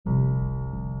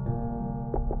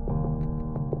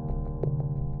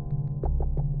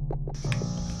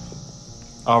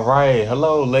All right,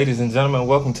 hello, ladies and gentlemen.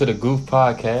 Welcome to the Goof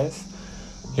podcast.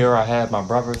 Here I have my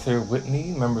brothers here with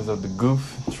me, members of the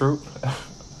Goof troop.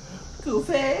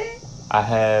 Goofy. I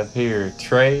have here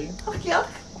Trey, Yuck.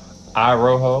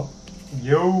 Rojo,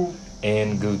 Yo.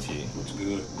 and Gucci, What's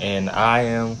good? and I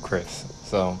am Chris.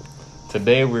 So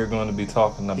today we're going to be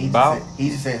talking He about.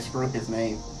 just said screw his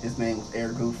name. His name was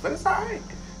Air Goof, but it's alright.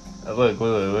 Look,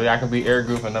 I can be Air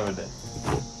Goof another day.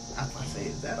 I was about to say,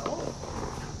 is that all?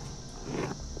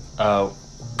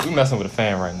 We messing with a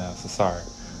fan right now, so sorry.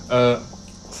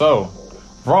 So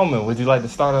Roman, would you like to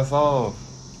start us off?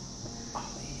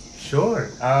 Sure.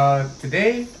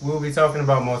 Today we'll be talking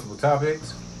about multiple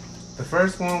topics. The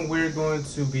first one we're going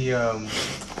to be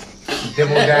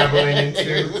dibble-dabbling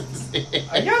into.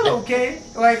 Are y'all okay?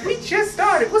 Like, we just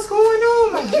started. What's going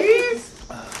on, my kids?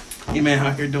 You man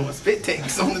out here doing spit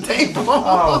takes on the table.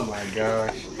 Oh my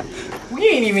gosh. We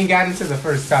ain't even got into the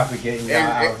first topic yet. Y'all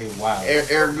out here wild.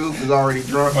 Air Goof is already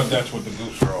drunk. But that's what the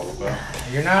Goofs are all about.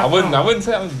 You're not. I wouldn't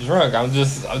say I was drunk. I'm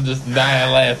just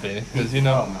dying laughing because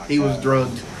He was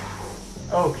drugged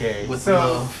Okay. with So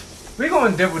love. we're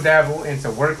going to dibble-dabble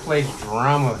into workplace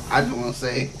drama. I just want to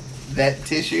say, that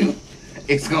tissue,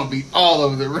 it's going to be all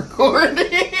over the recording.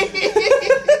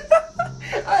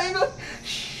 I ain't gonna...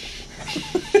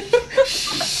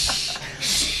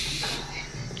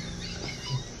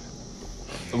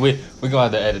 we're gonna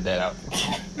have to edit that out.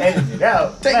 Edit it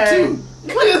out. Take Man. two.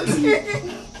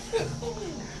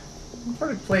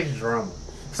 Workplace drama.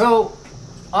 So,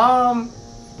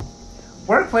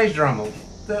 workplace drama.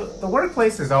 The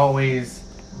workplace is always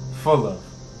full of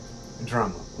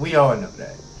drama. We all know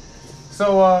that.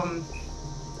 So,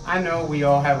 I know we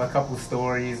all have a couple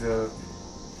stories of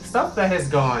stuff that has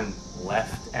gone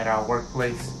left at our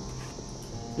workplace.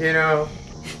 You know,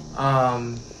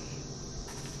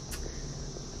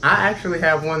 I actually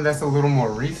have one that's a little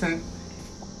more recent,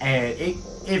 and it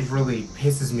really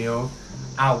pisses me off.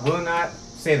 I will not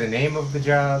say the name of the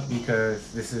job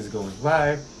because this is going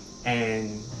live,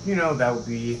 and that would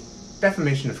be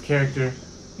defamation of character.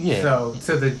 Yeah. So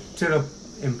to the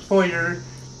employer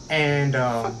and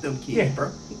Fuck them kids, yeah.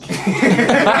 bro.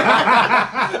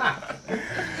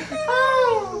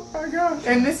 Oh my god!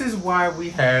 And this is why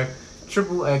we have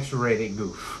triple X rated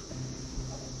Goof.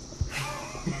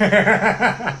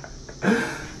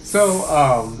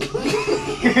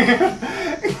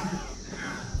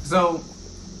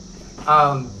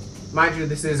 Mind you,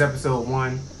 this is episode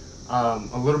 1.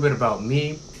 A little bit about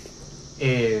me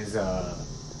is I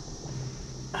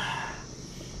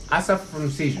suffer from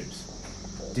seizures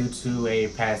due to a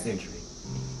past injury,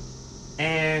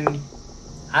 and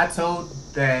I told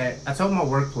my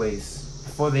workplace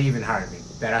before they even hired me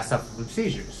that I suffer from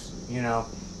seizures, and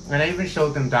I even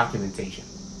showed them documentation.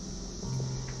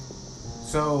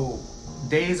 So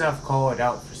days I've called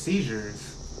out for seizures,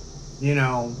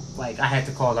 like I had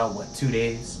to call out 2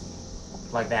 days,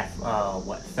 like that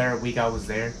third week I was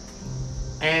there,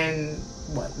 and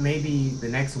maybe the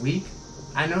next week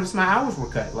I noticed my hours were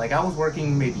cut. Like I was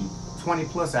working maybe 20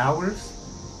 plus hours,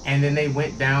 and then they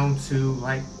went down to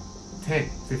like 10,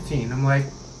 15. I'm like,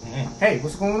 hey,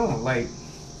 what's going on? Like,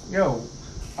 yo,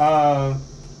 I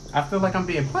feel like I'm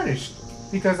being punished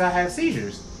because I have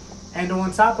seizures. And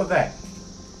on top of that,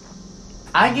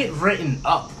 I get written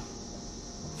up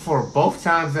for both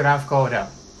times that I've called out.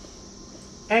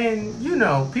 And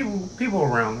people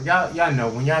around, y'all know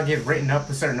when y'all get written up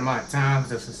a certain amount of times,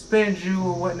 they'll suspend you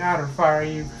or whatnot or fire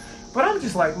you. But I'm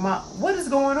just like, what is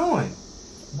going on?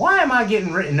 Why am I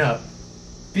getting written up?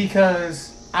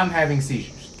 Because I'm having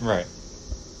seizures. Right.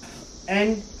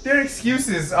 And their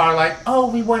excuses are like, oh,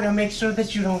 we want to make sure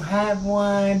that you don't have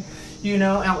one.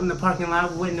 Out in the parking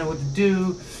lot, we wouldn't know what to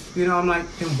do. I'm like,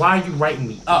 then why are you writing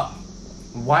me up?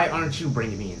 Why aren't you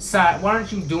bringing me inside? Why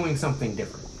aren't you doing something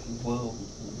different? Whoa,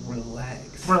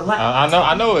 relax.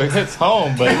 I know it hits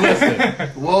home, but listen.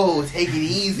 Whoa, take it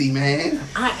easy, man.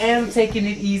 I am taking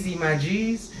it easy, my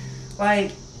G's.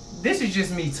 Like, this is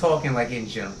just me talking like in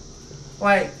general.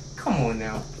 Like, come on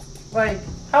now. Like,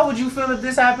 how would you feel if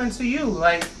this happened to you?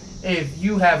 Like, if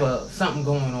you have something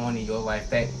going on in your life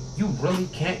that you really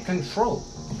can't control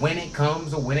when it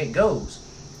comes or when it goes.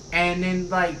 And then,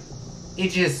 like, it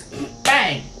just,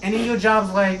 bang! And then your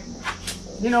job's like,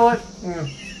 you know what?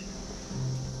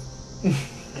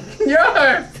 You're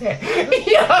hurt.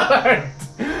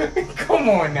 Come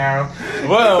on now.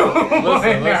 Well,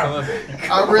 listen.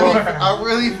 I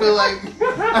really feel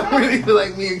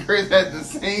like me and Chris had the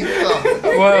same thought.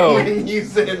 Well, when you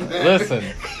said that. Listen,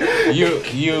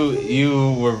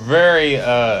 you were very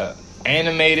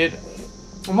animated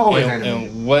I'm always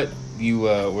animated. in what you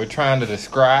were trying to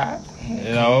describe.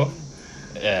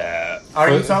 Are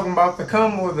you talking about the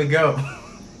come or the go?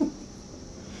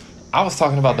 I was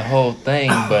talking about the whole thing,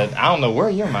 but I don't know where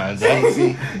your mind's at.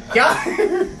 See,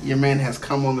 Yeah. your man has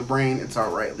come on the brain. It's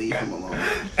all right. Leave him alone.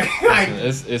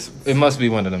 It must be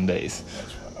one of them days.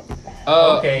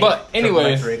 Okay. But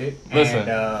anyways, listen.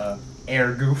 And,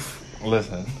 air goof.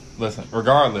 Listen.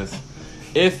 Regardless,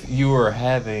 if you are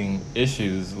having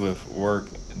issues with work,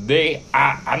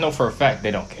 I know for a fact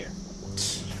they don't care.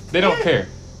 They don't care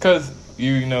because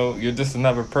you're just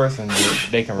another person that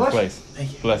they can replace.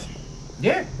 Bless you.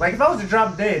 Yeah, like if I was to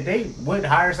drop dead, they would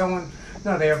hire someone.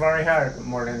 No, they have already hired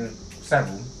more than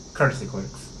several courtesy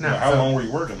clerks. No, How long were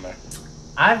you working there?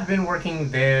 I've been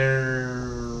working there,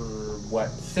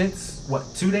 since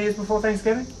 2 days before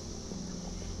Thanksgiving?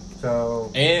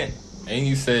 So... And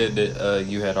you said that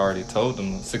you had already told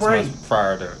them 6 Right. months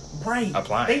prior to Right.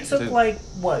 applying. They took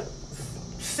too.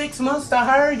 6 months to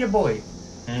hire your boy.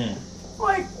 Mm.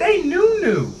 Like, they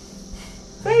knew.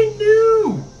 They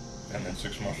knew. And then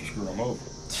 6 months to screw them over.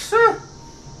 Sure.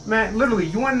 Man, literally,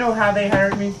 you want to know how they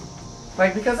hired me?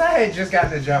 Like, because I had just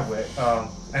gotten a job with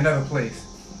another place.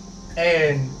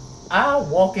 And I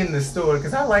walk in the store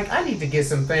because I need to get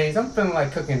some things. I'm feeling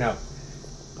like cooking up.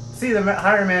 See the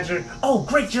hiring manager, oh,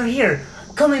 great, you're here.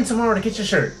 Come in tomorrow to get your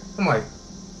shirt. I'm like,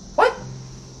 what?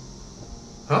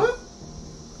 Huh?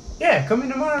 Yeah, come in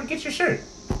tomorrow to get your shirt.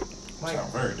 Like,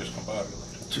 Sound very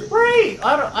discombobulated. right.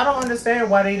 I don't understand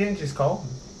why they didn't just call me.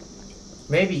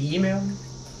 Maybe email me.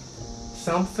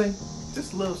 Something.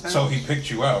 Just a little sound. So he picked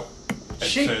you out and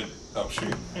She. said, oh, she.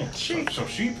 She. So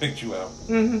she picked you out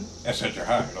Mm-hmm. and said you're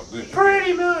hired. Oh, good.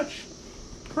 Pretty much.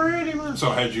 Pretty much.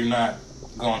 So had you not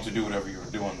gone to do whatever you were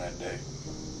doing that day?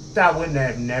 I wouldn't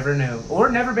have never known. Or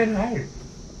never been hired.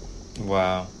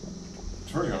 Wow.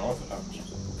 It's very unorthodox.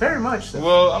 Very much so.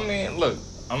 Well, I mean, look,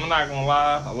 I'm not gonna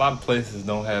lie. A lot of places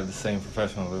don't have the same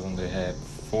professionalism they had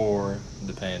before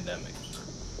the pandemic,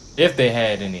 if they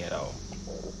had any at all.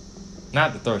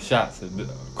 Not to throw shots at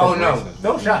Oh no, corporations,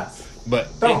 no shots.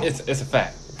 but Don't. it's a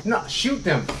fact. No, shoot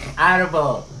them out of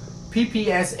a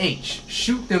PPSH.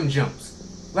 Shoot them jumps.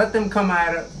 Let them come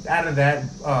out of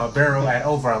that barrel at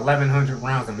over 1,100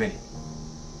 rounds a minute.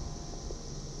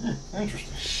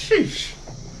 Interesting. Sheesh.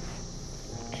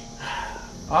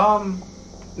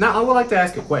 Now I would like to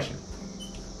ask a question.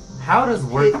 How does Hit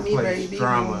me, workplace baby, one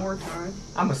drama? more time.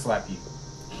 I'm gonna slap you.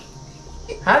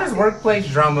 How does workplace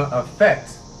drama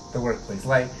affect the workplace?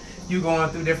 Like you going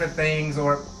through different things,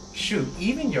 or shoot,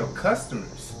 even your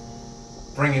customers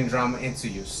bringing drama into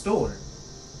your store,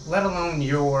 let alone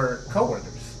your coworkers.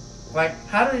 Like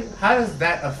how does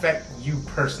that affect you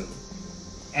personally?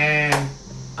 And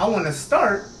I want to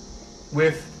start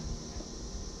with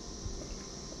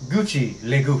Gucci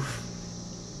Le Goof.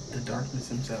 The darkness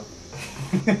himself.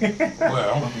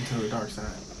 Well, Welcome to the dark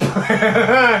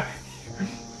side.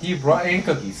 He brought in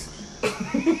cookies.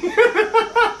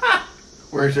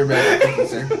 Where's your bag of cookies,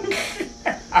 sir?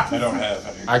 I don't have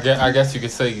any. I guess you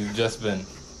could say you've just been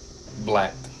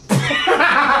blacked.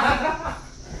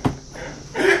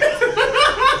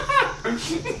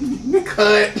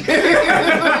 Cut.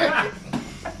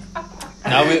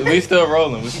 Now we still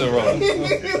rolling.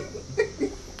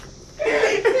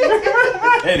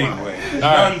 Anyway, He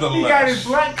got his nonetheless,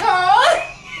 black card.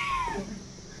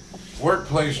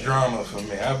 workplace drama for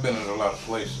me. I've been at a lot of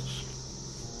places.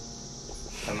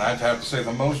 And I'd have to say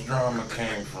the most drama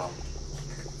came from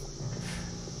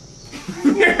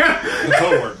the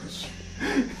co-workers.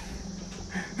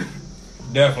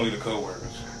 Definitely the co-workers.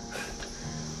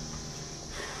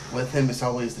 With him, it's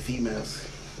always the females.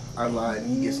 I lied.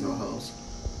 He gets no hoes.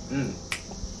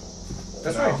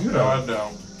 That's No, right, you no, know. I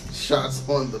don't. Shots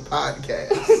on the podcast.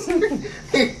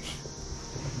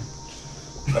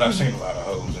 But I've seen a lot of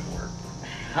hoes at work.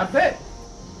 I bet.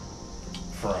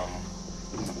 From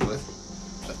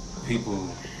people,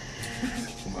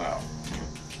 wow.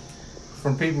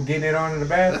 From people getting it on in the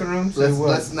bathrooms.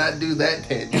 Let's not do that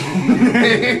tangent.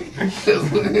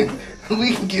 'Cause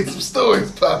we can get some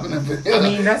stories popping up in here. I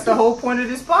mean, that's the whole point of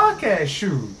this podcast.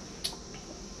 Shoot.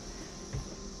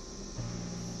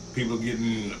 People getting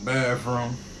in the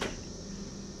bathroom.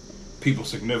 People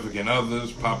significant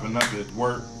others popping up at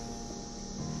work.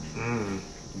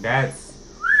 That's.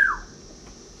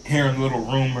 Hearing little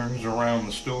rumors around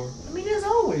the store. I mean, there's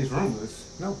always rumors.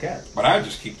 No cap. But I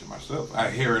just keep to myself.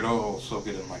 I hear it all, soak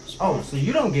it in like a Oh, sponge. so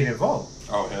you don't get involved.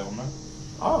 Oh, hell no.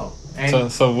 Oh.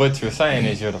 And So what you're saying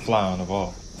is you're the fly on the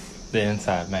wall, the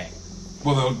inside man.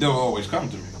 Well, they'll always come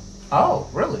to me. oh,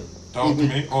 really? Talk to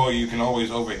me, or you can always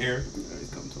overhear.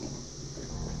 Come to him.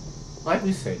 Like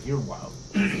we said, you're wild.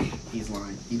 He's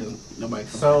lying. He don't. Nobody.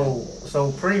 Comes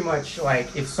So pretty much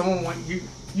like if someone want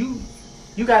you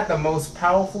you got the most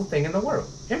powerful thing in the world.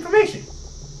 Information.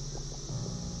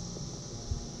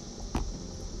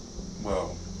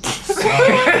 Well,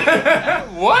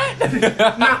 What?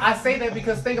 Now, I say that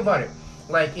because think about it.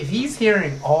 Like, if he's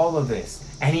hearing all of this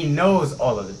and he knows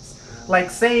all of this, like,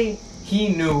 say he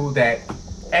knew that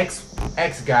X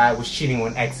guy was cheating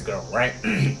on X girl, right?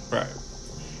 Right.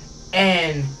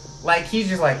 And like, he's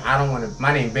just like, I don't want to.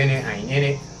 My name Bennett. I ain't in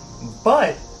it.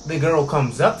 But the girl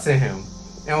comes up to him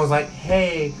and was like,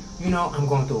 hey, you know, I'm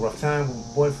going through a rough time with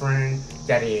my boyfriend.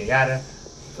 Yada yada yada.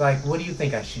 Like, what do you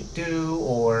think I should do?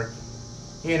 Or,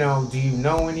 you know, do you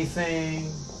know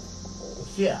anything?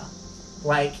 Yeah.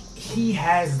 Like, he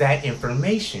has that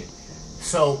information.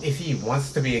 So if he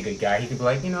wants to be a good guy, he could be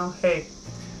like, you know, hey,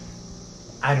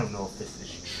 I don't know if this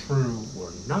is true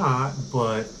or not,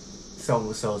 but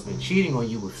so-and-so's been cheating on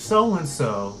you with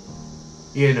so-and-so,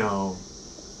 you know.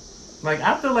 Like,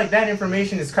 I feel like that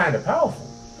information is kind of powerful.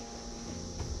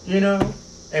 You know,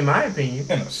 in my opinion.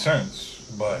 in a sense,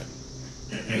 but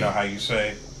you know how you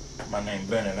say, my name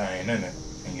Bennett, I ain't in it.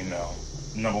 And you know,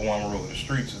 number one rule of the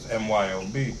streets is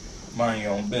MYOB, mind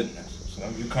your own business. So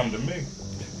if you come to me,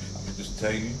 I can just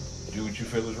tell you, do what you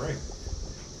feel is right.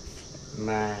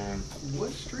 Man.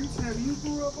 What streets have you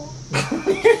grew up on?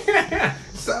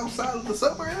 South side of the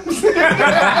suburbs?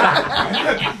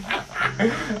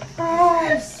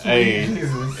 Oh, sweet Hey,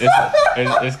 Jesus.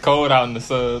 it's cold out in the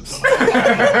subs.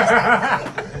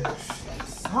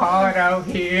 It's hard out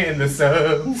here in the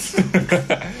subs.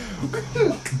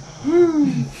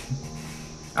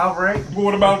 All right. But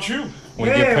what about you? When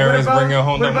your parents bring you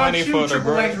home the what about money you, for the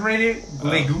Triple X grant. rated?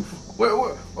 Lay Goof.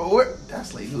 What?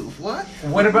 That's like Goof. What?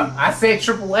 What about? I said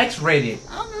Triple X rated.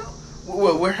 I don't know.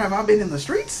 Where have I been in the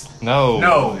streets? No.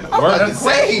 No. I'm about to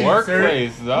say,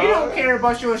 Workplace, We dog. don't care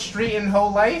about your street and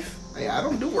whole life. Hey, I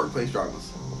don't do workplace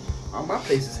dramas. All my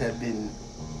places have been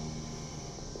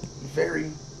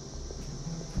very.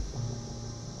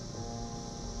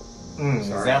 Is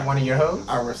Sorry. that one of your hoes?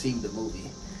 I received the movie.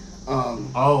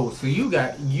 Oh, so you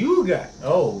got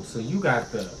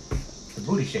the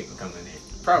booty shaking coming in.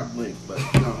 Probably, but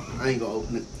no, I ain't gonna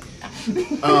open it.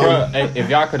 Bruh, hey, if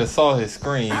y'all could have saw his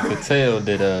screen, you could tell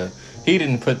that he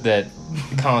didn't put that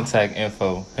contact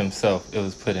info himself. It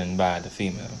was put in by the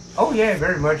female. Oh yeah,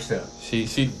 very much so. She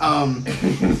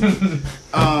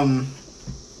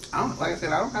I don't, like I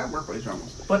said, I don't have workplace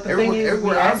dramas. But the Everywhere- thing is,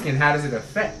 everywhere we're I'm- asking, how does it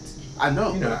affect? I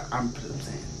know, You know. but I'm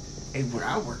saying, everywhere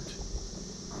I worked,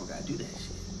 I don't gotta do that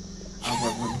shit.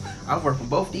 I work with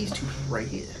both these two people right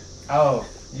here, Oh,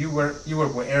 you work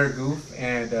with Eric Goof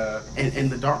and and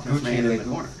the darkness Gucci man in the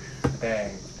Goof. corner.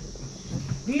 Dang.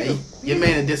 Hey, your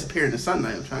man that disappeared in the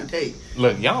sunlight. I'm trying to tell you.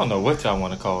 look. Y'all don't know what y'all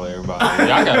want to call everybody.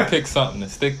 Y'all gotta pick something and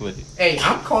stick with it. Hey,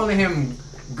 I'm calling him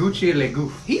Gucci Le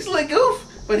Goof. He's like Goof,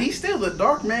 but he's still the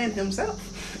dark man himself.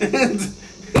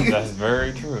 That's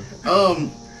very true.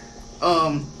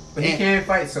 But he and can't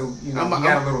fight, so you know he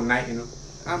got a little knight in him.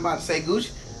 I'm about to say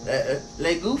Gucci.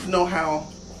 Let Goof know how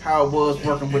it was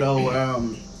working with old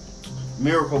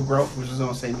Miracle Growth, which is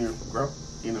gonna say Miracle Growth,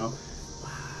 you know.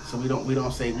 So we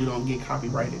don't get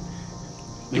copyrighted.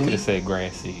 You could have said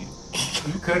grass seed.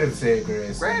 You could have said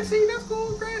grass. Grass seed, that's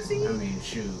cool. Grass seed. I mean,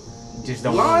 shoot. Just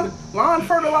don't. Lawn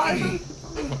fertilizer,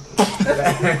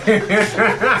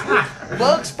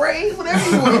 bug spray, whatever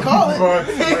you want to call it.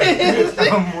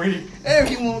 I'm weak.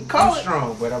 Whatever you want to call I'm it.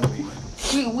 strong, but I'm weak.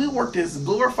 We worked as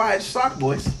glorified stock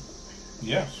boys.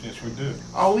 Yes, we did.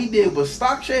 All we did was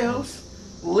stock shelves,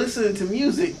 listen to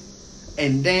music,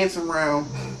 and dance around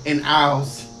in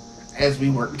aisles as we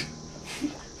worked.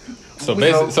 So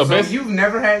basically, you've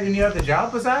never had any other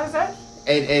job besides that?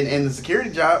 And the security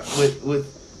job with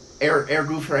Air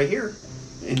Goof right here.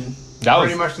 And that was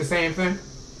Pretty much the same thing.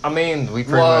 I mean, we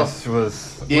pretty much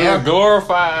was we yeah. were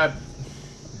glorified.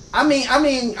 I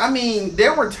mean,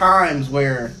 there were times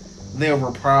where there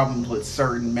were problems with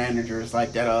certain managers,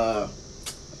 like that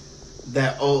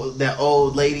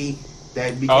old lady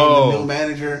that became the new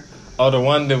manager. Oh, the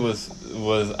one that was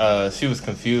she was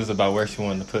confused about where she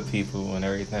wanted to put people and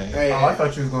everything. Hey, Oh, I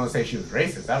thought you was gonna say she was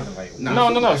racist. I was like, No,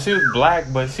 No, she was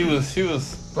black, but she was.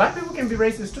 black people can be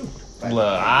racist too.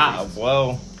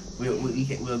 Well,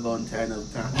 we'll go into that another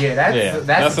time. Yeah,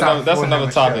 that's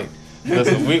another topic.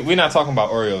 Listen, we're not talking about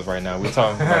Oreos right now. We're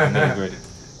talking about the nitty gritty.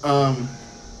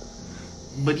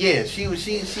 But yeah, she was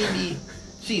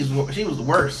the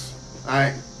worst. All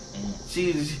right,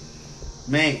 she's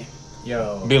man.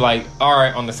 Yo, Be like, all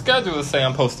right, on the schedule, say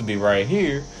I'm supposed to be right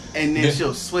here. And then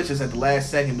she'll switch us at the last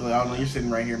second. Be like, "Oh no, you're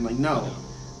sitting right here." I'm like, "No,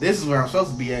 this is where I'm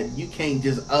supposed to be at. You can't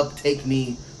just uptake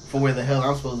me for where the hell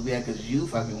I'm supposed to be at because you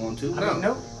fucking want to. I mean,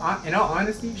 no. In all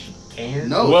honesty, she can.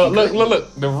 No. Well,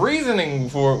 look. The reasoning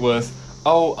for it was,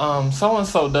 so and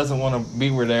so doesn't want to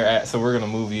be where they're at, so we're gonna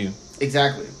move you.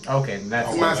 Exactly. Okay, that's.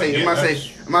 I'm not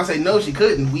saying no, she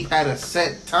couldn't. We had a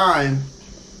set time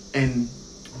and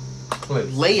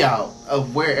layout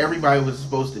of where everybody was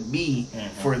supposed to be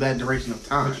for that duration of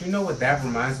time. But you know what that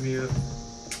reminds me of?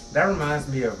 That reminds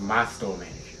me of my store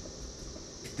manager.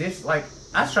 This, like,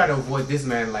 I try to avoid this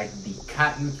man like the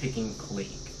cotton picking plague.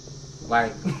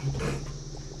 Like,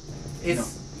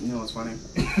 it's. You know what's funny?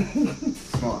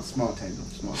 Small tangent.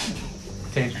 Small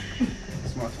tangent.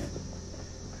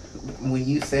 When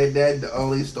you said that, the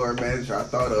only store manager I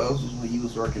thought of was when you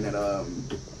was working at the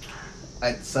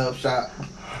sub shop.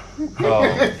 Oh.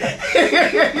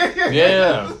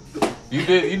 Yeah. You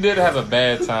did have a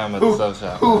bad time at the sub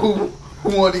shop. Who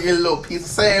wanted to get a little piece of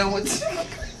sandwich?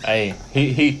 Hey,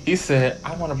 he said,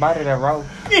 I want a bite of that roll.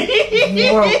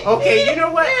 Whoa, okay, you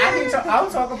know what? I'll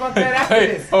talk about that after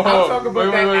this. I'll talk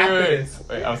about that after this.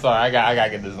 Wait, I'm sorry, I gotta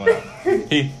get this one out.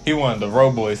 He wanted the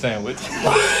roll boy sandwich.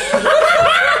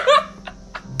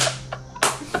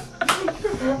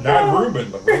 Not Reuben,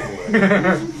 but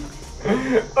Reuben.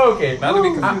 Okay. Not to be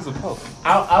confused with Pope.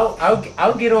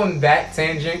 I'll get on that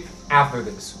tangent after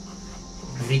this.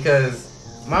 Because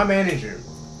my manager,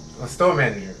 a store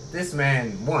manager, this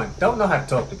man, don't know how to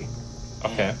talk to people.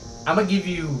 Okay. I'm gonna give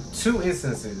you 2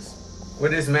 instances where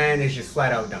this man is just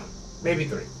flat out dumb. Maybe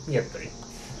 3. Yep, 3.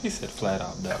 He said flat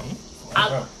out dumb.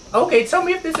 Okay, tell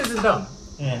me if this isn't dumb.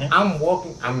 Mm-hmm.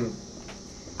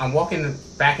 I'm walking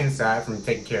back inside from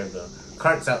taking care of the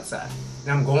carts outside.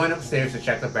 And I'm going upstairs to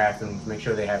check the bathrooms, make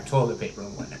sure they have toilet paper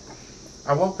and whatnot.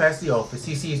 I walk past the office,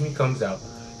 he sees me, comes out.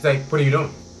 He's like, what are you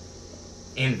doing?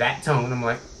 In that tone, I'm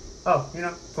like,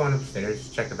 going upstairs,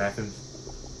 check the bathrooms.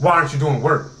 Why aren't you doing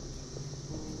work?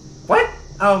 What?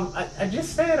 I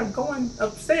just said I'm going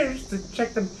upstairs to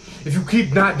check them. If you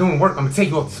keep not doing work, I'm gonna take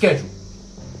you off the schedule.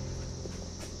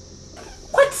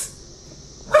 What?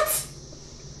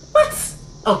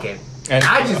 Okay. And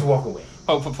I just walk away.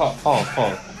 Oh,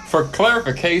 pause. For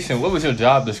clarification, what was your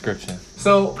job description?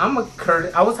 So I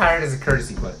was hired as a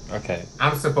courtesy clerk. Okay.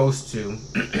 I'm supposed to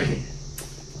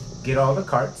get all the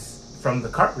carts from the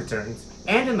cart returns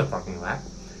and in the parking lot,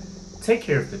 take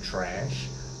care of the trash,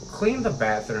 clean the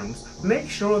bathrooms, make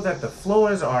sure that the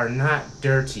floors are not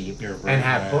dirty and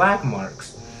have black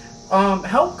marks,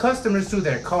 help customers to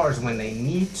their cars when they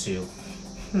need to.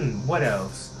 What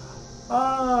else?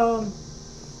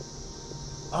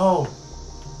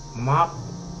 Mop,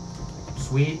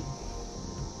 sweep.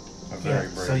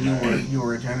 So you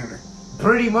were a janitor.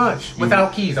 Pretty much,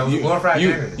 without keys. I was a glorified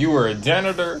janitor. You were a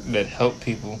janitor that helped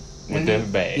people with their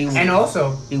bags. And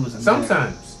also,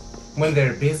 sometimes janitor. when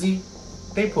they're busy,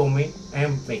 they pull me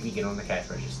and make me get on the cash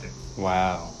register.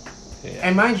 Wow. Yeah.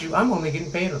 And mind you, I'm only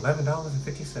getting paid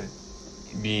 $11.50.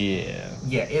 Yeah.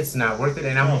 Yeah, it's not worth it,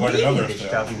 and I'm leaving this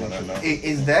job eventually.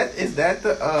 Is that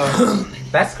the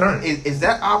That's current. Is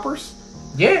that Oppers?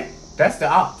 Yeah, that's the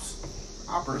ops.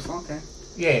 Oppers, okay.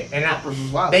 Yeah, and Oppers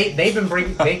is wild. they've been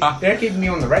bringing they're keeping me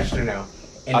on the register now.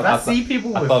 And if I see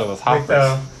people with, I thought it was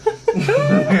hoppers.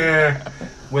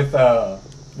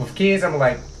 with kids, I'm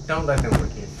like, don't let them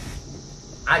work here.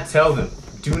 I tell them,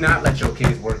 do not let your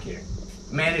kids work here.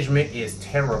 Management is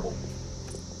terrible.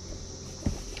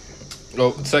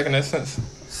 Oh, second instance.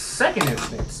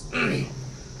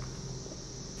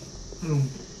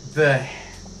 The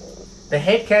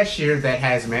head cashier that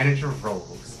has manager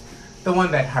roles, the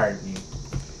one that hired me.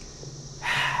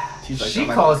 She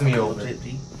calls me over.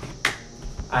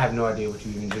 I have no idea what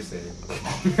you even just said.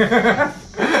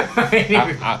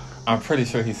 I'm pretty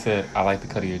sure he said, I like the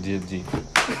cut of your jib.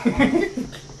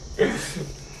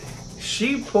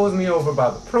 She pulls me over by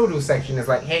the produce section. It's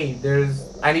like, hey,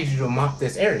 I need you to mop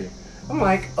this area. I'm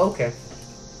like, okay.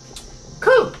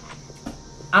 Cool.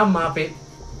 I mop it.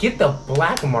 Get the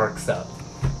black marks up.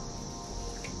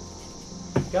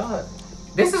 God.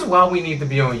 This is why we need to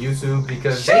be on YouTube,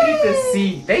 because they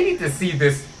need to see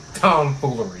this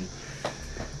tomfoolery.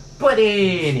 But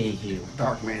anywho,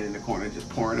 Dark man in the corner just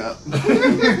pouring up.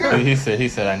 he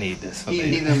said I need this. I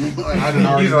need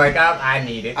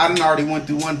it. I done already went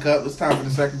through 1 cup. It's time for the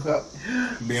 2nd cup.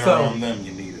 Being around them,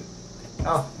 you need it.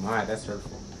 Oh my, that's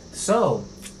hurtful. So,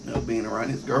 no, being around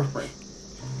his girlfriend.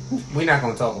 We're not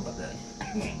gonna talk about that.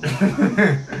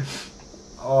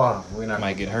 We're not.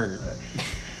 Might get hurt.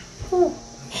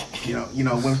 You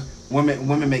know,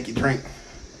 women make you drink.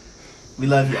 We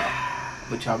love y'all,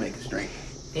 but y'all make us drink.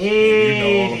 You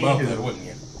know all about that, wouldn't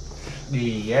you?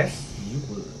 Yes, you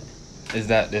would. Is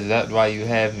that why you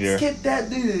have your Skip that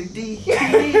dude.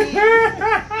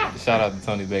 shout out to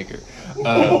Tony Baker?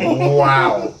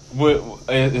 Wow.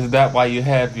 Is that why you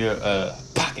have your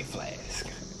pocket flask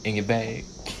in your bag?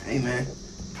 Hey man,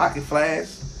 pocket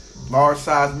flask, large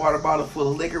size water bottle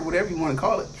full of liquor, whatever you want to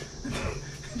call it.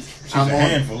 She's a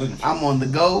handful, isn't she? I'm on the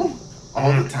go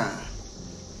all the time.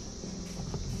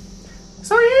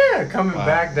 So yeah, coming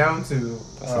back down to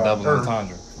That's a double Earth.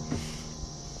 entendre.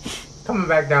 Coming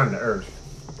back down to Earth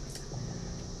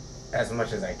as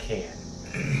much as I can.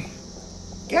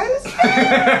 Got it.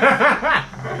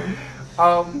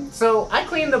 So I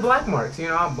clean the black marks. You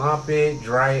know, I mop it,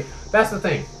 dry it. That's the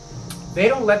thing. They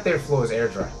don't let their floors air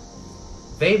dry.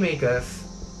 They make us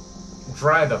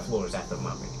dry the floors after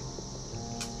mopping it.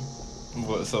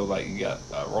 What, so like you got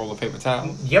a roll of paper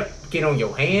towel? Yep, get on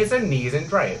your hands and knees and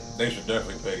dry it. They should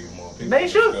definitely pay you more. People They are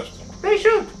should. disgusting. They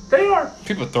should. They are.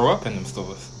 People throw up in them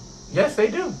stores. Yes, they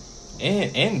do.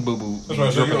 And boo boo That's why I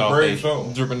said you're a brave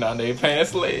soul. dripping down their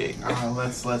pants leg.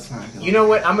 Let's not. Go. You know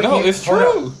what? I'm gonna No, it's hold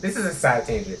true. up. This is a side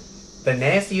tangent. The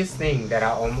nastiest thing that I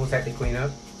almost had to clean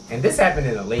up, and this happened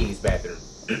in a ladies' bathroom.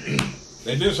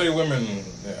 They did say women.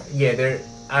 Yeah. Yeah, they're.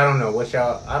 I don't know what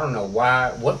y'all. I don't know why.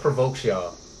 What provokes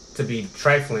y'all to be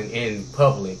trifling in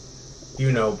public,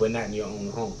 you know, but not in your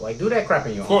own home? Like, do that crap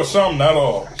in your Of home. course, some, not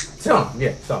all. Some,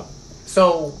 yeah, some.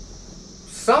 So,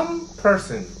 some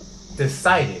person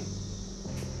decided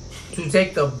to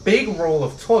take the big roll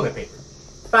of toilet paper,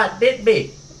 about that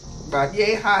big, About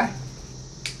yay high.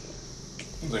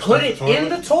 They put stuck it in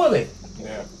the toilet,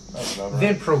 Yeah, that's about right.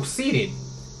 then proceeded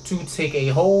to take a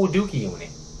whole dookie on it.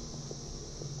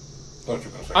 Thought you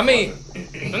were gonna say I mean,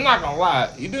 closet. I'm not gonna lie.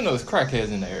 You do know there's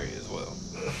crackheads in the area as well.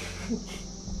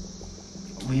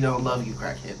 We don't love you,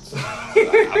 crackheads.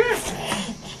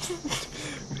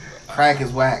 Crack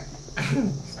is whack.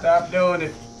 Stop doing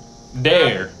it.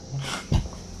 Dare.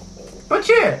 But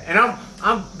yeah,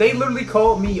 and they literally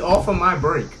called me off of my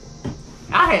break.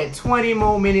 I had 20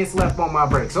 more minutes left on my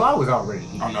break, so I was already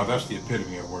eating. Oh no, that's the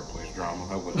epitome of workplace drama.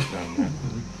 I wouldn't have done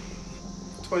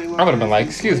that. 21 I would have been like,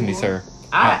 minutes, "Excuse me, 21. sir."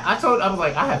 I was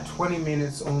like, I have 20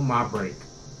 minutes on my break.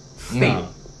 Stay.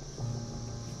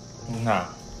 Nah.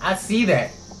 I see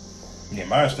that. Yeah,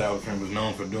 my establishment was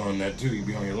known for doing that too. You'd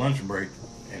be on your lunch break,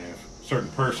 and if a certain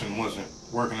person wasn't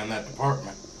working in that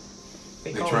department,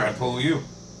 they call try me. and pull you.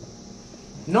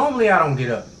 Normally I don't get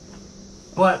up,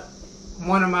 but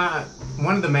one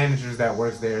of the managers that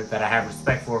works there that I have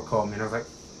respect for called me, and I was like,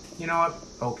 you know what?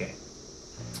 Okay.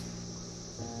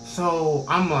 So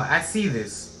I see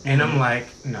this, and I'm like,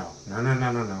 no.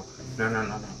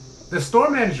 The store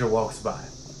manager walks by,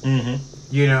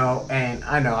 Mm-hmm. you know, and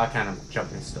I know I kind of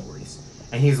jump in stories,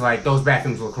 and he's like, those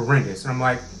bathrooms look horrendous, and I'm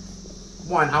like,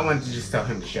 one, I wanted to just tell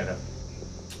him to shut up,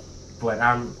 but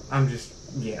I'm just,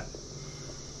 yeah.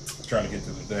 Trying to get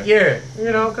through the day. Yeah,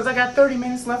 you know, because I got 30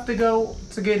 minutes left to go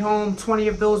to get home. 20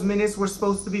 of those minutes were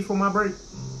supposed to be for my break.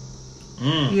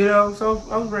 Mm. You know, so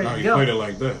I was ready No, to you go. played it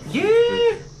like that.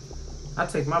 Yeah. I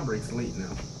take my breaks late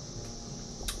now.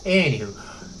 Anywho,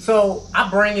 so I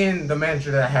bring in the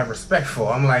manager that I have respect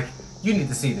for. I'm like, you need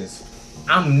to see this.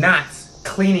 I'm not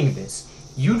cleaning this.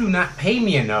 You do not pay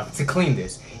me enough to clean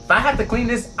this. If I have to clean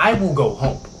this, I will go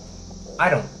home. I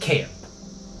don't care.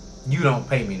 You don't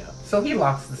pay me enough. So he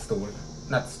locks the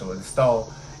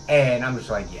stall, and I'm just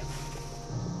like, yeah.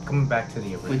 Coming back to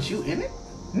the original. With you in it?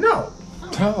 No.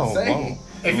 Oh, Say. whoa.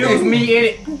 If it was me in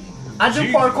it, I do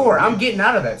Jeez. parkour. I'm getting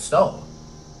out of that stall.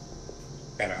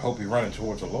 And I hope you're running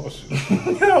towards a lawsuit.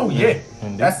 Oh yeah.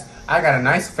 Indeed. I got a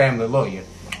nice family lawyer.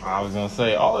 I was gonna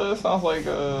say all of this sounds like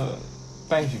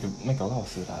things you could make a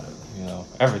lawsuit out of. You know,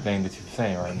 everything that you're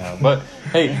saying right now. But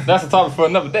hey, that's a topic for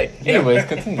another day. Anyways,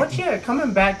 continue. But yeah,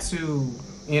 coming back to,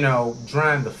 you know,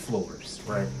 drying the floors,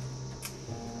 right?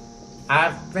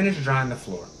 I finished drying the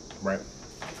floor, right?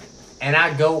 And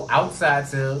I go outside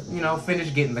to, you know,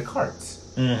 finish getting the carts.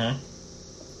 Mm-hmm.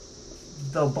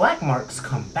 The black marks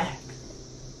come back.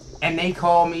 And they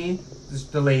call me,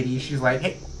 the lady, she's like,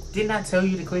 hey, didn't I tell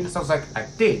you to clean this? I was like, I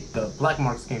did. The black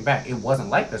marks came back. It wasn't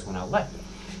like this when I left.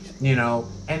 You know,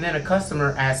 and then a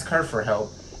customer asked her for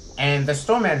help. And the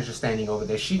store manager standing over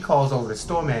there, she calls over the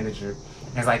store manager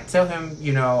and is like, tell him,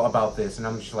 you know, about this. And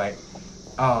I'm just like,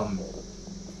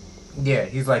 yeah,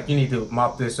 he's like, you need to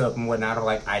mop this up and whatnot. I'm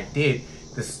like, I did.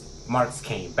 This marks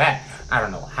came back. I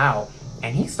don't know how.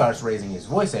 And he starts raising his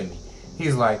voice at me.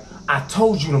 He's like, I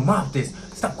told you to mop this.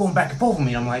 Stop going back and forth with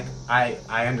me. And I'm like, I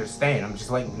understand. I'm just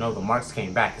letting you know the marks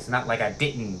came back. It's not like I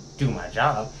didn't do my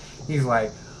job. He's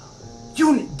like,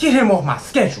 you get him off my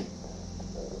schedule.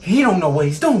 He don't know what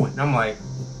he's doing. I'm like,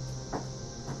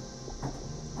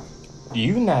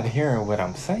 You not hearing what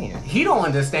I'm saying. He don't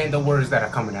understand the words that are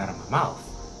coming out of my mouth.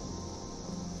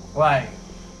 Like,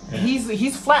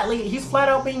 he's flat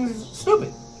out being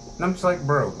stupid. And I'm just like,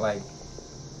 bro.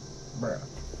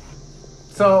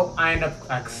 So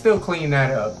I still clean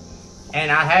that up. And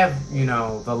I have,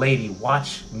 the lady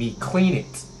watch me clean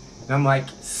it. And I'm like,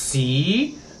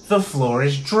 see? The floor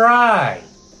is dry.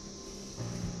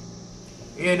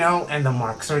 And the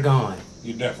marks are gone.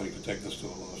 You definitely could take this to a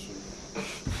lawsuit.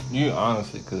 You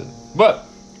honestly could. But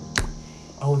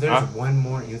oh, there's one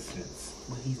more instance.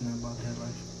 But he's not about that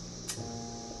life.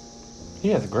 he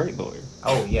has a great lawyer.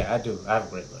 Oh yeah, I do. I have a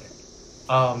great lawyer.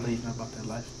 But he's not about that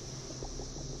life.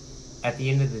 At the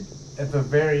end of at the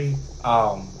very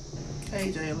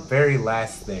Hey, Jayla. very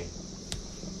last thing.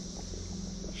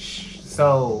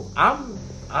 So I'm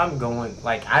going,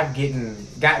 like, I've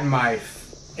gotten my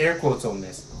air quotes on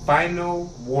this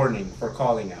final warning for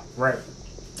calling out, right?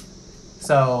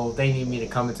 So they need me to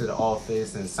come into the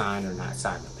office and sign or not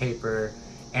sign the paper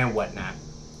and whatnot.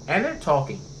 And they're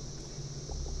talking.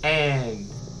 And,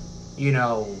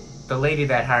 the lady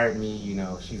that hired me,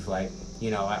 she's like,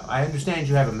 I understand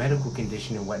you have a medical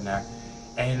condition and whatnot.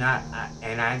 And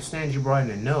I understand you brought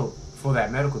in a note for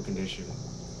that medical condition.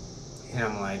 And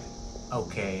I'm like,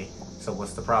 okay, so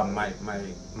what's the problem? My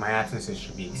absences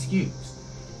should be excused.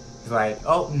 He's like,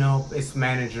 oh no, it's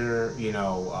manager,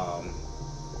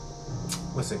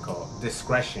 what's it called?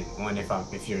 Discretion on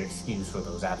if you're excused for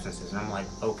those absences. And I'm like,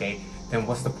 okay, then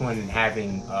what's the point in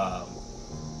having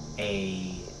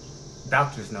a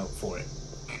doctor's note for it?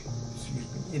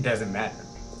 It doesn't matter.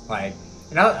 Like,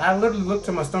 and I literally looked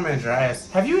to my store manager. I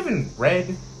asked, have you even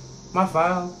read my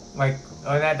file? Like,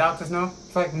 or that doctor's note?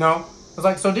 He's like, no. I was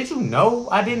like, so did you know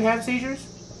I didn't have seizures?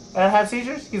 I have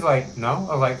seizures? He's like, no.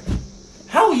 I was like,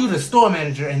 how are you the store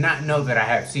manager and not know that I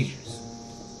have seizures?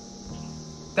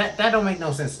 That don't make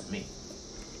no sense to me.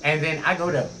 And then I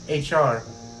go to HR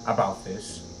about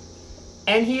this,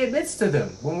 and he admits to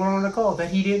them when we're on the call that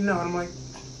he didn't know. And I'm like,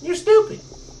 you're stupid.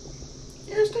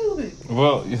 You're stupid.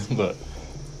 Well, look,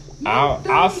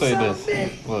 I'll say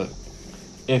this. Look,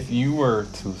 if you were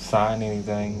to sign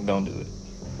anything, don't do it.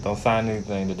 Don't sign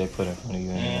anything that they put in front of you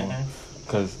anymore.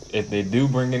 Because if they do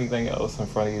bring anything else in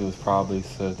front of you, it's probably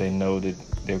so they know that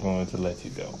they're going to let you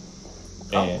go.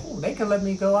 And they can let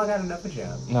me go. I got another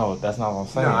job. No, that's not what I'm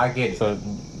saying. No, I get it. So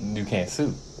you can't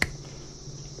sue.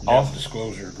 Also,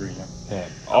 disclosure agreement. Yeah.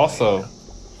 Also,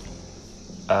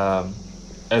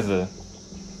 as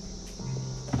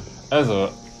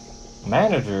a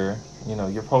manager,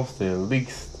 you're supposed to at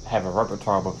least have a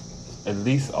repertoire of at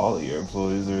least all of your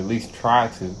employees, or at least try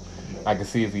to. I can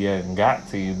see if he hadn't got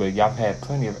to you, but y'all had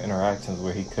plenty of interactions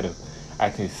where he could have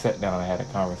actually sat down and had a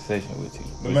conversation with you.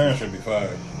 The man should be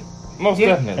fired. Most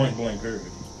definitely. Point blank period.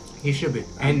 He should be.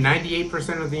 And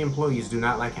 98% of the employees do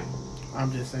not like him.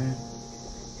 I'm just saying.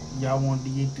 Y'all want to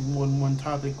get to more than one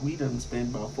topic. We done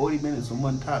spend about 40 minutes on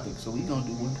one topic, so we gonna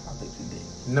do one topic today.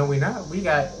 No, we not. We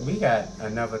got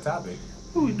another topic.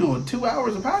 What we doing? 2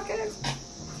 hours of podcast?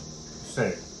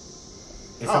 Sir.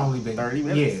 It's only been 30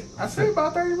 minutes. Yeah. I said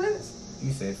about 30 minutes.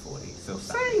 You said 40, so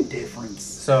stop. Same difference.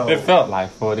 So it felt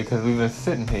like 40 because we've been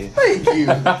sitting here. Thank you.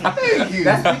 Thank you.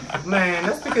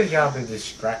 That's because y'all been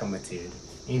distracted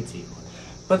into it.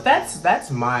 But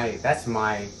that's my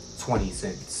 20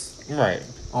 cents. Right.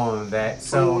 On that.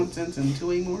 So 21 cents and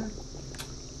 2 more.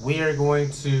 We are going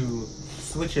to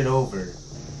switch it over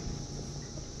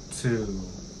to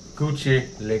Gucci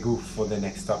Le Goof for the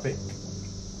next topic.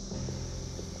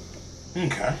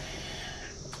 Okay.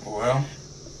 Well,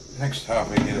 next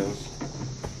topic is...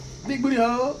 Big booty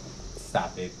hug.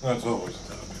 Stop it. That's always a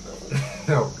topic,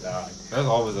 though. Oh, God. That's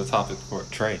always a topic for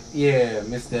Trey. Yeah,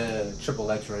 Mr. Triple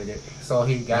X rated. So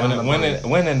he got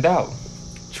when in doubt.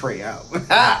 Trey out.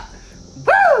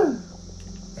 Woo!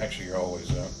 Actually, you're always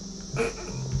out.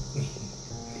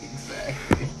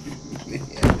 Exactly.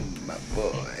 My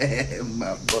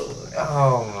boy.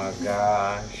 Oh, my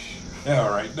gosh. Yeah,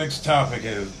 all right. Next topic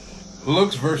is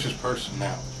looks versus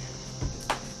personality.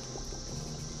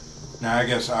 Now, I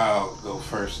guess I'll go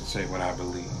first and say what I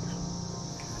believe.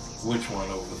 Which one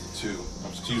over the two?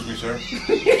 Excuse me, sir?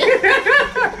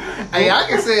 Hey, I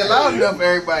can say it loud enough for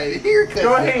everybody to hear because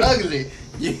you're ugly.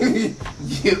 You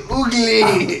ugly.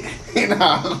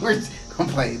 I'm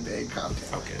playing bad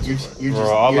content. Okay.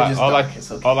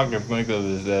 All I can think of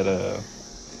is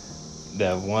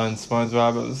that one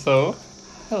SpongeBob episode.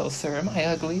 Hello, sir. Am I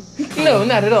ugly? No,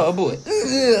 not at all, boy.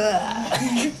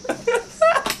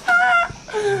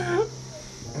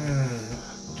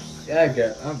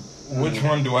 Which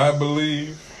one do I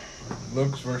believe?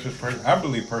 Looks versus person. I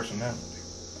believe personality,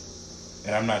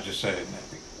 and I'm not just saying that.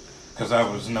 Because I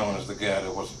was known as the guy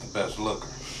that wasn't the best looker.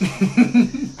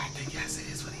 I think yes, it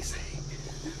is what he's saying.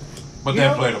 But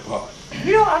that played a part.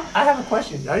 You know, I have a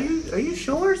question. Are you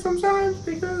sure sometimes?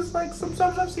 Because like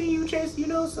sometimes I've seen you chase,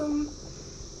 some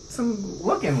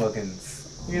lookings.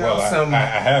 You know, Well, some I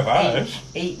have eyes.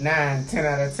 8, 9, 10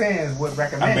 out of 10s would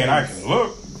recommend. I mean, I can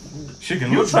look. She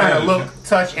can You look. trying to bad. look,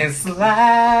 touch, and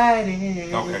slide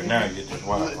in. Okay, now you get just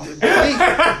wild.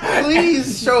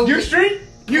 Please show You me. street?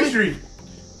 You street.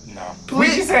 No. We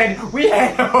just said we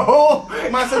had a whole.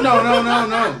 Myself, no.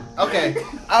 Okay,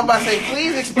 I was about to say,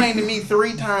 please explain to me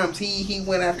 3 times he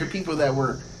went after people that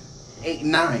were 8,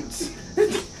 9s.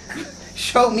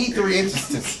 Show me 3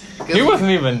 instances. He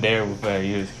wasn't even there with that.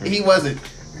 He wasn't.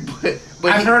 But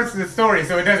I've heard the story,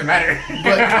 so it doesn't matter.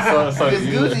 So Because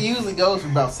you- Gucci usually goes for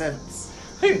about 7s.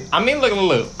 I mean, look.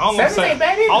 All I'm Sevens saying, ain't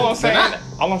bad either.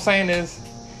 all I'm saying is,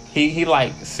 he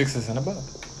like 6s and above.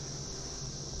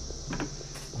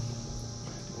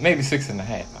 Maybe 6.5.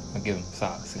 I'm gonna give him a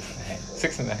solid 6.5.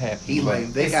 6.5. He like,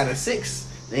 if they got a 6,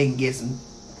 they can get some.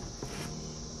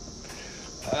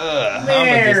 I'm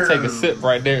gonna just take a sip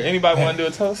right there. Anybody want to do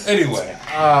a toast? Anyway,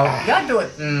 Y'all do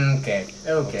it. Okay.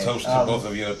 toast to both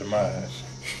of your demise.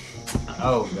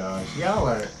 Oh gosh, y'all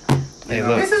are. Hey,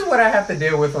 look. This is what I have to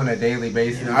deal with on a daily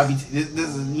basis.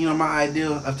 This is my idea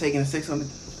of taking a 6 on the.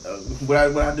 What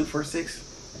I do for a 6,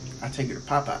 I take her to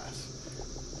Popeyes,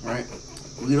 right?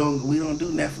 We don't do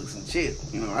Netflix and shit.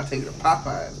 I take her to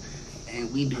Popeyes,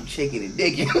 and we do chicken and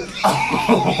dick.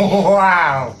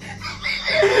 Wow.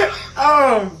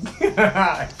 Oh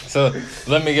God. So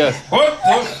let me guess. What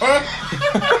the fuck?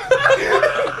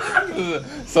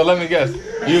 So let me guess.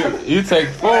 You take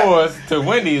 4s to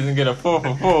Wendy's and get a 4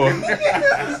 for 4,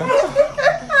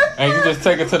 and you just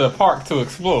take it to the park to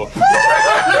explore.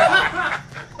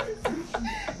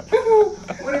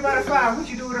 What about a 5? What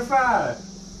you do with a 5?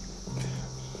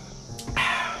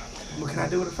 What can I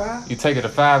do with a 5? You take it to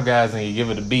Five Guys and you give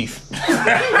it a beef.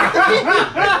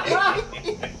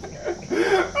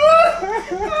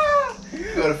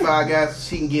 Go to 5 Guys so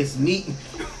she can get some meat.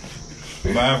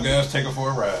 5 guys take her for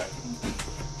a ride.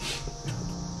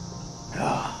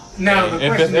 No, the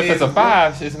If question it's is, a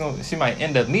 5, she might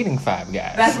end up meeting 5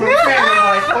 Guys. That's what I'm saying.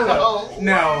 I'm like, hold up.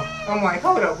 No, I'm like,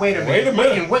 hold up. Wait a minute. Wait a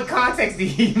minute. In what context did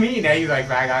he mean that? He's like,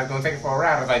 5 guys gonna take it for a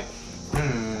ride. I was like,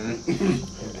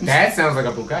 that sounds like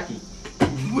a bukkake.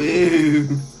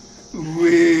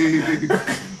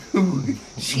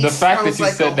 The fact that you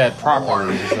said that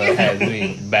properly has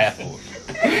me baffled.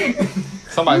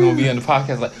 Somebody gonna be in the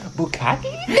podcast like, bukkake?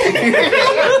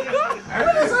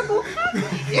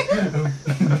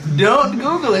 Don't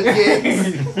Google it,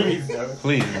 kids.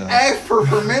 Please, no. Ask for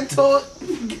parental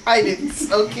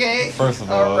guidance, okay? First of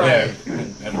all, right. Yeah,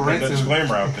 and put that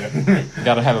disclaimer out there. you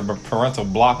gotta have a parental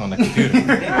block on the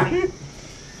computer.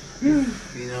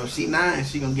 She 9,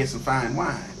 she gonna get some fine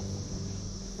wine.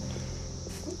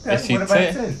 Is she What about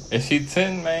 10? 10? Is she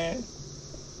 10, man?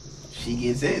 She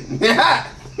gets in. I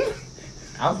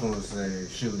was gonna say,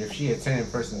 shoot, if she had 10 in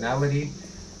personality,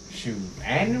 shoot,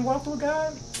 and in walk with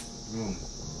God,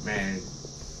 man,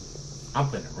 I'm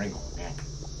putting a ring on that.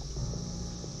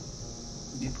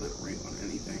 You put a ring on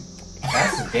anything.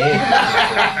 That's a dead.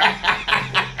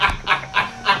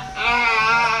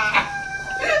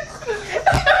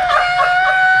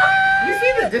 You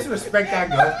see the disrespect I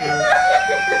go through?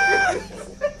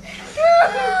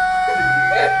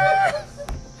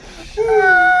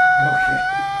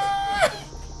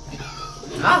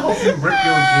 I hope you rip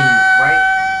your jeans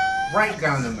right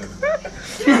down the middle.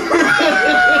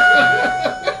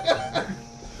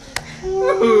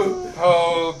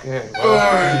 Okay.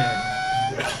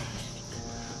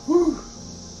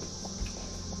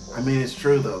 I mean, it's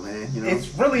true though, man. It's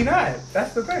really not.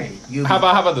 That's the thing. How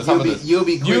about this? You'll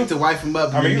be quick to wipe him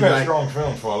up. I mean, and you be had like, strong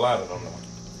feelings for a lot of them, though.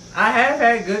 I have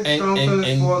had good strong feelings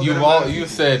And for a good amount of you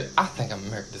people. said, I think I'm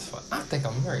married this one. I think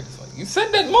I'm married this one. You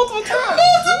said that multiple times.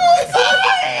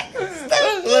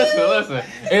 Listen.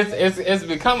 It's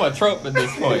become a trope at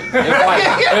this point.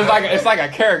 It's like a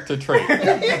character trait.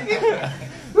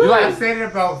 I said it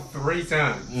about 3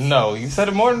 times. No, you said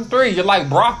it more than 3. You're like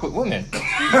Brock with women.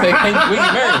 You say, will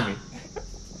you marry me?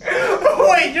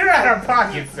 Wait, you're out of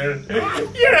pocket, sir.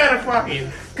 You're out of pocket.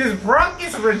 Because Brock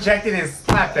gets rejected and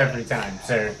slapped every time,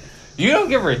 sir. You don't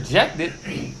get rejected.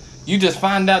 You just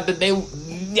find out that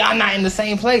y'all not in the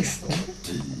same place.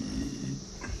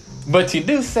 But you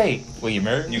do say, will you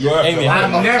marry me? You go after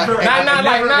I've never. Not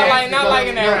like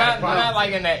in You're that. out of Not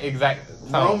like in that exact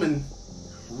tone.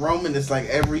 Roman is like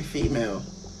every female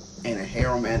in a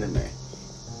harem anime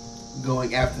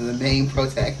going after the main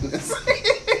protagonist.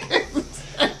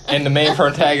 and the main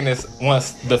protagonist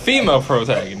wants the female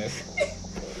protagonist.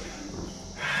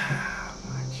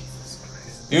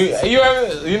 You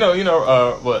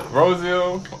ever what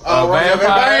Rosio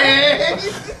vampire?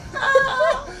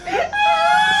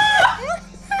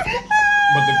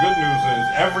 But the good news is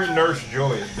every Nurse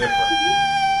Joy is different.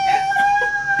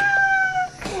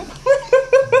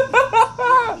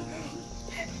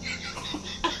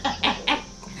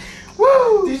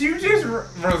 Woo! Did you just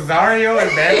Rosario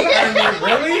and vampire me?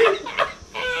 Really?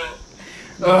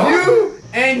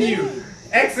 You,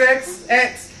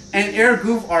 XXX, and Air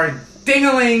Goof are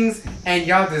dinglings, and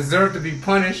y'all deserve to be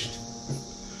punished.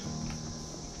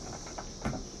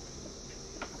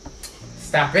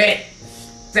 Stop it!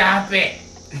 Stop it!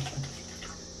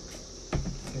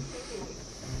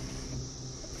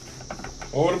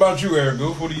 Well, what about you, Air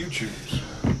Goof? What do you choose?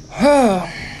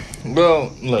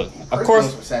 Well, look, of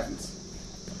course, perceptions.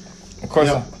 of course,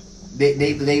 You know,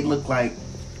 they look like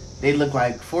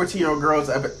 14-year-old girls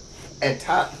up at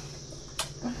top.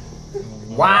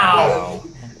 Wow!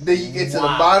 Then you get to the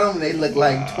bottom, they look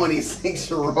like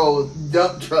 26-year-old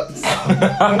dump trucks.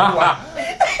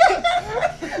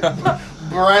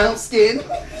 Brown skin,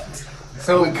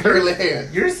 So with curly hair.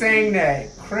 you're saying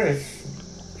that Chris?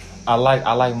 I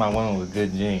like my women with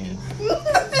good genes.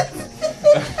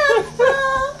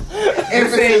 You're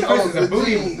saying Chris on is a the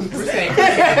booty. jeans.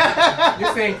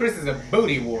 You're saying Chris is a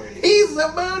booty warrior. He's a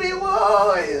booty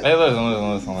warrior. Hey, listen.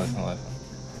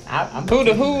 I'm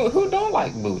Who don't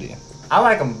like booty? I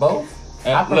like them both.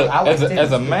 And I look, like as a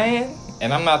titties. man,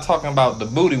 and I'm not talking about the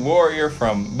booty warrior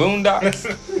from Boondocks.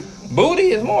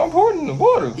 Booty is more important than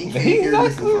water. He He's can't hear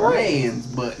this actually for right. man's,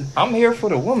 but I'm here for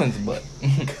the woman's butt.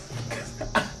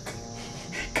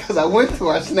 because I went to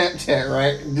our Snapchat,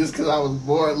 right? Just because I was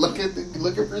bored looking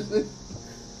for this.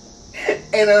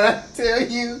 And I tell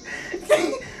you,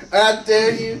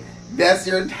 that's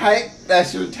your type.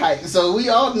 That's your type. So we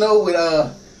all know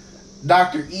what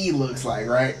Dr. E looks like,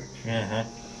 right? Mm-hmm.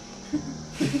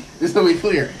 Just to be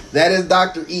clear, that is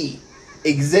Dr. E,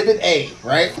 Exhibit A,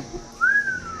 right?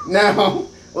 Now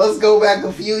let's go back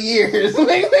a few years.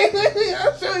 Wait,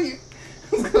 I'll show you.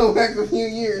 Let's go back a few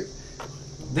years.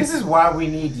 This is why we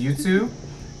need YouTube,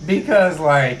 because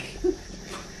like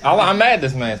I'm mad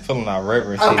this man's filling out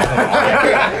reverence.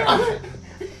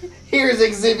 Here's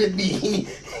Exhibit B,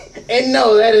 and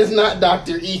no, that is not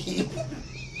Dr. E.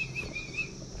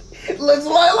 It looks a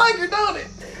lot like her, don't it?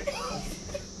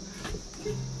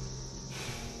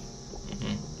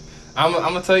 I'm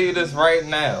gonna tell you this right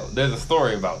now. There's a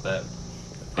story about that.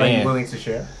 are you And, willing to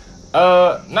share?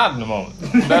 not in the moment.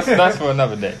 That's for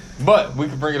another day. But we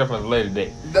can bring it up at a later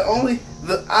date.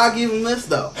 I'll give him this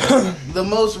though. The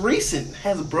most recent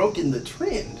has broken the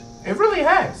trend. It really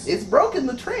has. It's broken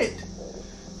the trend.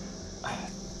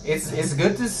 It's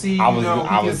good to see. I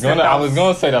was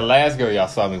gonna say the last girl y'all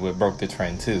saw me with broke the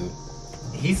trend too.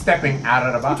 He's stepping out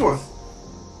of the box. Which one?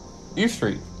 U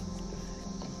Street.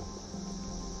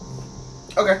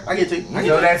 Okay, I get you.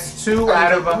 So that's 2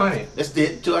 out of 100. That's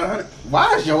it. 2 out of 100.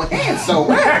 Why is your hand so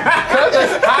wet?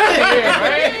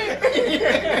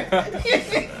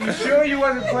 You sure you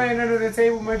wasn't playing under the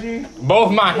table, my G?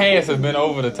 Both my hands have been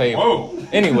over the table. Whoa.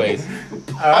 Anyways.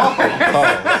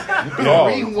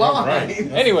 Rewind.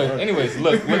 Anyways,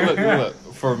 look.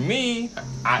 For me,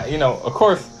 of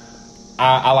course,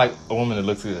 I like a woman that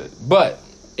looks good. But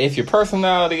if your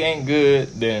personality ain't good,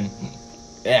 then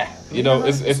yeah,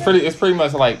 it's pretty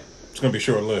much like It's gonna be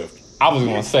short lived. I was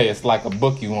gonna say it's like a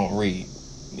book you won't read.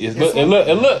 It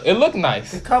look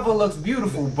nice. The cover looks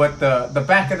beautiful, but the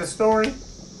back of the story,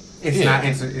 it's not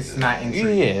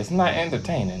intriguing. Yeah, it's not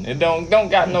entertaining. It don't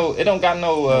got no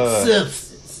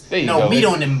Substance. there you No go. meat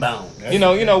on them bones.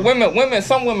 Women.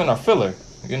 Some women are filler.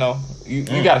 You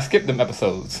gotta skip them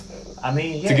episodes I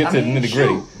mean, yeah, to get to the nitty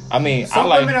gritty. shoot. I mean, Some I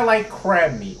like. women are like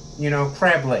crab meat,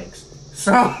 crab legs.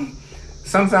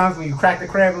 Sometimes when you crack the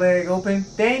crab leg open,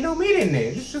 there ain't no meat in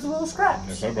there. It's just a little scraps.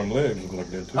 And some of them legs look like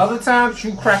that too. Other times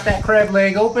you crack that crab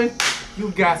leg open,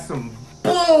 you got some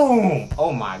boom.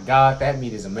 Oh my God, that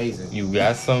meat is amazing. You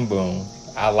got some boom.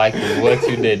 I like what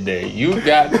you did there. You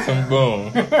got some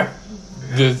boom.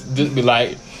 Just be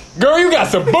like, girl, you got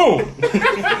some boom.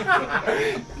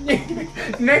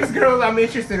 Next girl I'm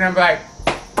interested in, I'm like,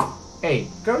 hey,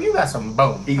 girl, you got some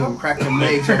boom. He gonna crack them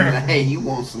legs open and hey, you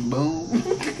want some boom?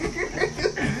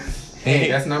 Hey,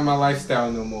 that's not my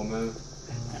lifestyle no more, man.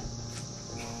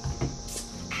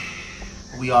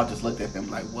 We all just looked at them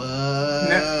like, what?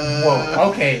 Whoa,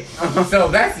 okay. So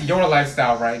that's your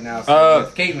lifestyle right now. So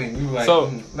with Caitlyn, you were like,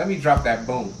 let me drop that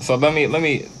boom. So let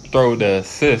me throw the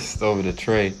assist over the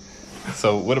tray.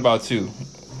 So what about you?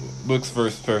 Looks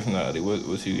versus personality.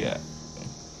 What you got?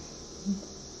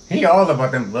 He all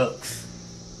about them looks.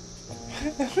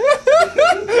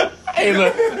 Hey,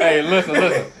 look. Hey, listen.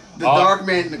 The dark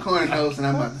man in the corner knows what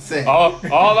I'm about to say. All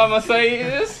I'm gonna say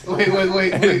is,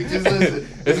 Wait. Just listen.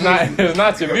 it's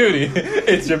not your beauty,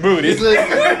 it's your booty. Just listen.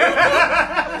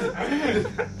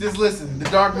 Just listen. The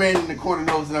dark man in the corner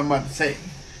knows what I'm about to say.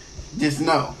 Just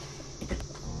know.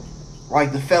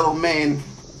 Like the fellow man.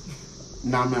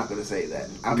 No, I'm not gonna say that.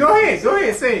 Go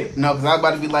ahead, say it. No, because I'm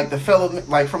about to be like the fellow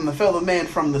man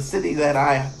from the city that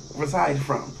I reside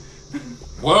from.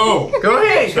 Whoa! Go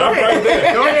ahead. Stop right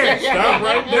there. Go ahead. Stop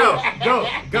right there. Go.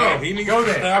 No, he needs Go to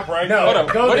there. stop right No. there. Hold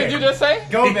up. Go What there. did you just say?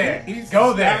 Go there.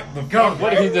 Go there. Go. What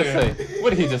did he just say?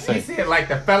 What did he just He say? said like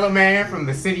the fellow man from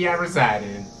the city I reside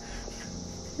in.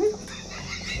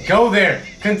 Go there.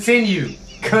 Continue.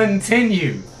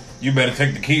 You better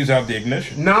take the keys out the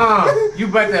ignition. Nah, you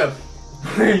better.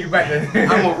 I'm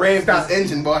gonna rev this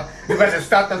engine, boy. You better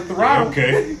stop the throttle.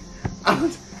 Okay.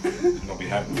 Gonna be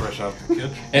hot and fresh out the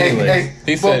kitchen. Anyways, Hey,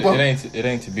 he said but- it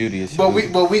ain't your beauty, it's your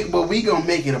But booty. we gonna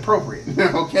make it appropriate.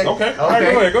 Okay. Okay. All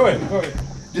right, go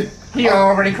ahead. He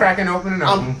already cracking open and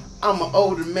open. I'm an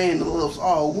older man that loves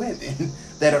all women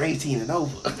that are 18 and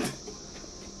over.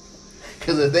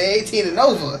 Because if they're 18 and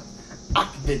over, I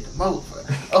can bend them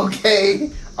over.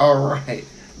 Okay? Alright.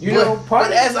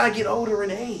 But as I get older in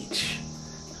age,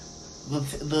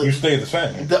 You stay the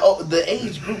same. the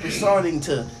age group is starting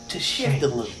to shift a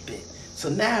little bit. So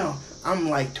now I'm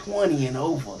like 20 and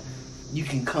over. You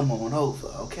can come on over,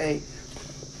 okay?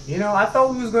 You know, I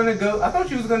thought you was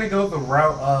gonna go the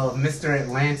route of Mr.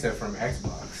 Atlanta from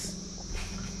Xbox.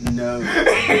 No.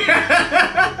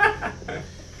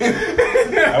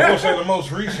 I will say the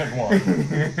most recent one.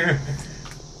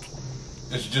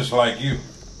 It's just like you.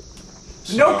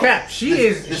 No cap. She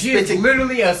is spitting-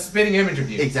 literally a spitting image of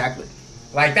you. Exactly.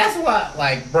 Like that's what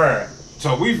bruh.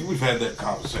 So we've had that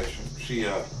conversation. She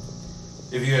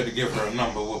if you had to give her a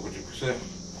number, what would you say?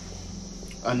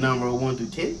 A number of 1 through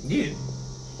 10? Yeah.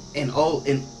 And all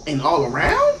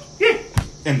around? Yeah.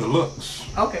 In the looks.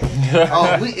 Okay.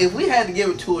 If we had to give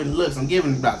it to her in looks, I'm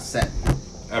giving it about 7.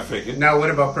 I figured. Now what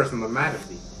about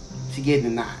personality? She getting a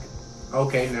 9.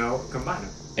 Okay, now combine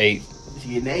them. 8. She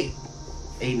getting 8.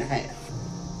 8.5.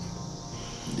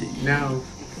 Now,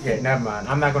 yeah, never mind.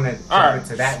 I'm not gonna jump Alright.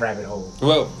 into that rabbit hole.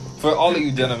 Well, for all of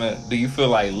you gentlemen, do you feel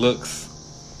like looks?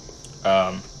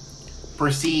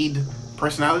 Proceed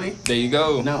personality? There you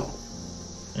go. No.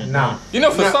 Nah. You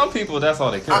know, for No. some people, that's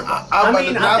all they care about. I was I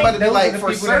think about to be those like are the for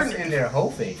people certain. that's in their whole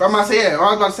face. I was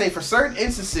about to say for certain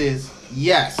instances,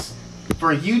 yes.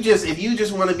 For if you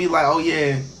just want to be like, oh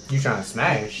yeah, You trying to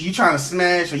smash? you trying to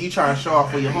smash or you trying to show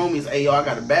off for your homies, hey yo, I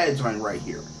got a bad joint right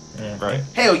here. Right.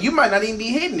 Hell, you might not even be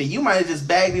hitting it. You might have just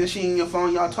bagged the shit in your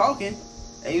phone, y'all talking,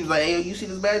 and you was like, hey yo, you see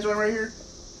this bad joint right here?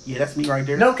 Yeah, that's me right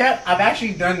there. No cap. I've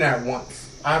actually done that once.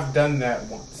 I've done that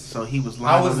once. So he was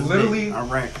lying. I was on his literally- dick. All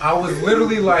right. I was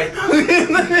literally like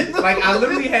I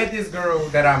literally had this girl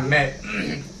that I met,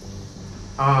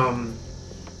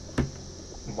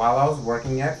 while I was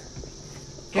working at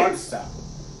GameStop.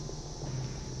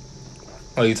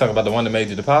 Oh, you talking about the one that made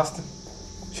you the pasta?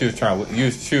 She was trying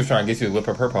to get you to whip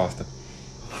up her pasta.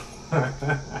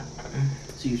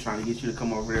 She was trying to get you to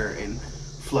come over there and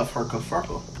fluff her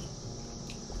kerfuffle.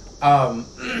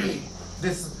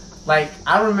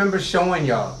 I remember showing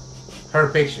y'all her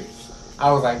pictures.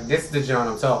 I was like, this is the John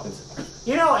I'm talking to.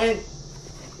 You know, and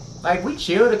like we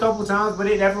chilled a couple times, but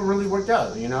it never really worked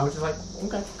out. You know, it's just like,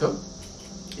 okay, cool.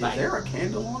 Is Like- there a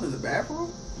candle on in the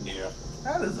bathroom? Yeah.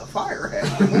 That is a fire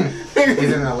hazard.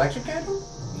 Is it an electric candle?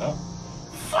 No.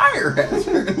 Fire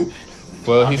hazard.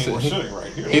 Well, I he mean, said we're he sitting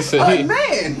right here. said Oh he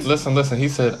man. listen. He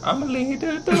said, "I'm gonna leave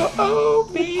the door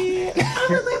open." I'm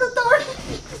gonna leave the door.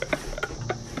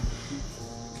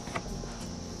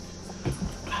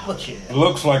 But yeah.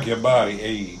 Looks like your body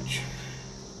age.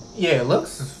 Yeah, it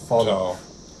looks fall So, off.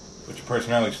 but your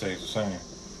personality stays the same.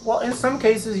 Well, in some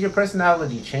cases, your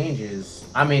personality changes.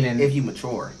 I mean, If you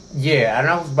mature. yeah, and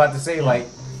I was about to say, like,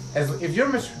 if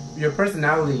your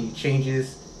personality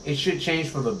changes, it should change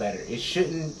for the better. It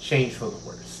shouldn't change for the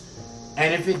worse.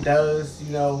 And if it does,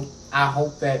 you know, I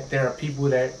hope that there are people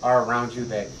that are around you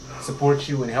that support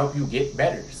you and help you get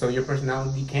better, so your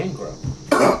personality can grow.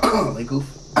 Like Goof.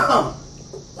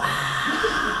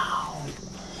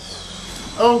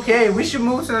 Okay, we should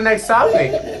move to the next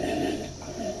topic.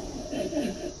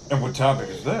 And what topic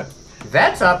is that?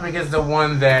 That topic is the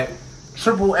one that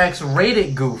Triple X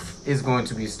rated Goof is going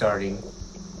to be starting.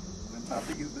 What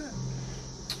topic is that?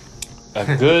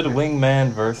 A good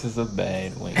wingman versus a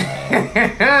bad wingman.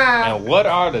 And what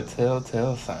are the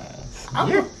telltale signs?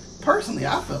 Personally,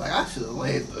 I feel like I should have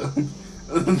led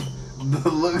the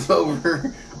looks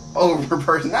over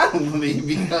personality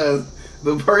because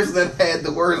the person that had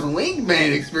the worst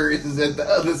wingman experience is at the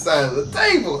other side of the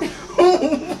table.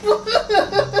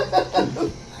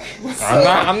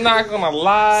 I'm not gonna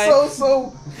lie.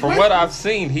 So from what I've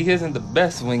seen, he isn't the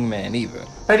best wingman either.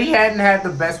 But he hadn't had the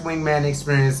best wingman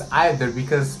experience either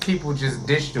because people just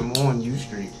ditched him on U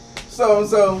Street. So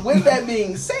with that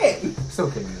being said, It's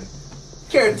okay, man.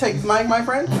 care to take his mic, my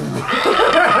friend?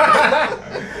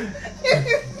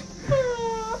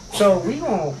 So we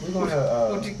gonna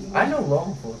I know law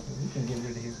enforcement. We can get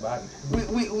rid of his body.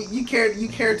 You care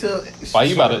to? Why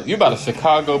you about to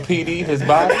Chicago PD his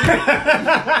body?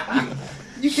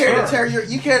 You care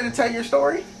to tell your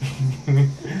story?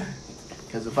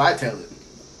 Because if I tell it,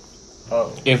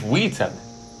 If we tell it.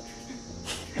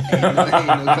 ain't no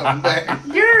coming back.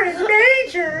 You're in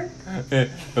danger. The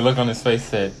look on his face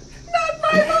said, Not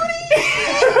my money.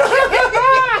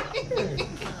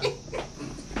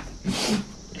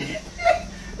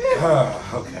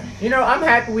 Okay. You know, I'm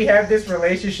happy we have this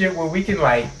relationship where we can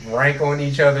like rank on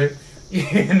each other.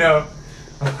 You know,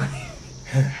 like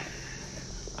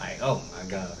oh my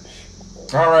gosh,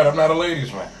 All right, I'm not a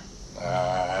ladies' man.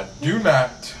 I do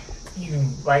not. you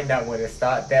might not want to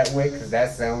start that way because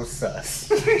that sounds sus.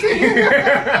 Just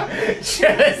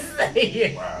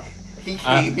saying. Wow. He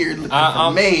came here looking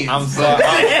for man. I'm sorry.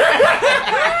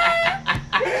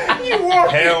 You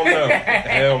walked Hell in no. that.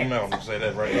 Hell no. I'm say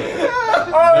that right there.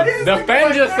 Oh, this is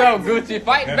Defend the yourself, Gucci.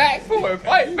 Fight back for it.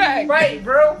 Fight back. Fight,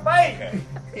 bro, fight. Okay.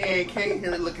 He ain't came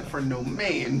here looking for no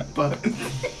man, but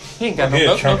He ain't got no Yeah,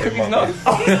 milk, no chunky cookies, monkey.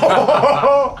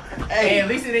 no. Hey, at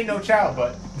least it ain't no child,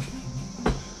 but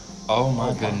Oh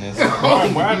my goodness. oh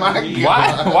my Why god! did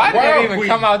Why that are even we-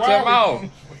 come out why your are we-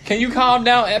 mouth? Can you calm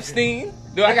down, Epstein?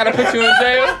 Do I gotta put you in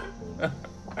jail?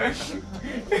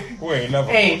 We ain't never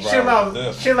hey, gonna chill ride out, with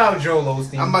this. chill out, Joel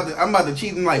Osteen. I'm about to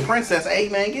cheat him like princess. Hey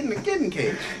man, get in the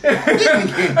cage. Get in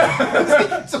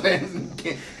the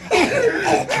cage. So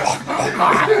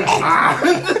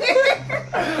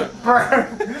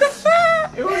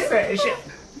It was sad.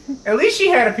 At least she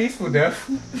had a peaceful death.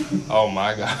 Oh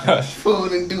my gosh.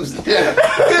 food induced death.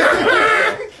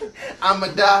 I'ma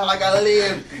die like I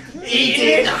live.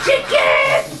 Eating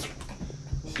chicken.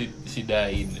 She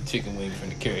died eating the chicken wings from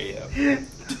the carryout.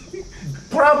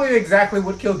 Probably exactly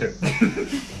what killed her.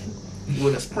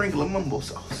 With a sprinkle of mumbo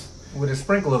sauce. With a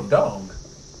sprinkle of dog.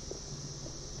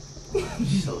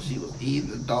 So she was eating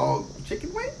the dog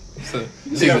chicken wing? So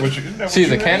Isn't that what she's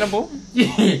you a had? cannibal?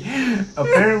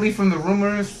 Apparently, from the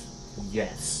rumors,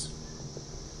 yes.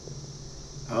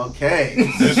 Okay.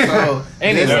 This- So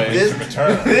Anyway. this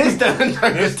done took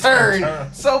a This turn.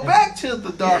 turn. So back to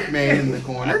the dark man in the I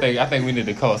corner. think we need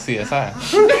to call CSI.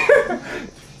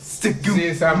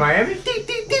 CSI Miami?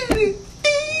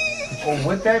 Or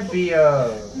would that be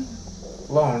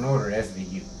Law and Order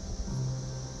SVU?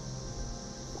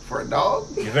 For a dog?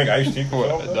 You think Ice-T could What,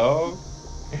 solve a that? dog?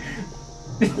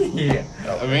 Yeah.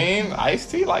 I mean,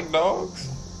 Ice-T like dogs.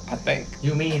 I think.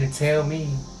 You mean to tell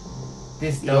me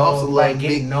this He dog also like love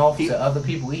getting big- off he- to other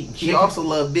people eating He chicken? also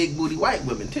loved big booty white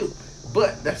women too.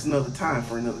 But that's another time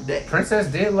for another day. Princess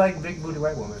did like big booty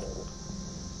white woman.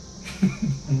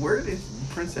 Where did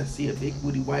Princess see a big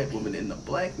booty white woman in the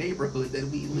black neighborhood that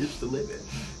we used to live in?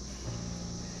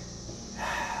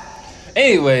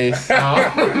 Anyways,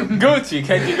 Gucci,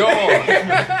 can you go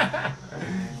on?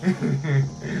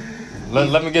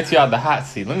 Let me get you out the hot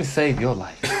seat. Let me save your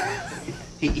life.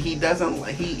 He doesn't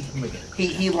like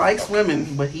he likes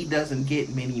women, but he doesn't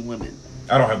get many women.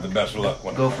 I don't have the best luck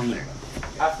when Go from there.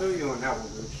 I feel you on that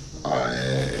one, Rich.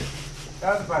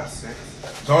 That was about 6.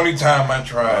 The only time I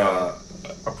try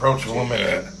approach a woman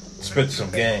and spit some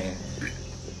game,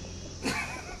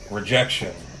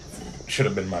 rejection should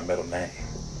have been my middle name.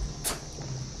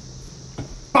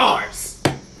 Bars.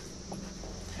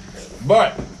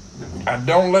 But I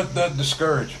don't let that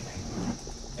discourage me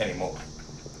anymore.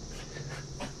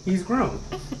 He's grown.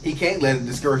 He can't let it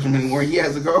discourage him anymore. He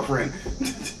has a girlfriend.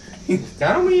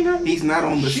 That don't mean nothing. He's not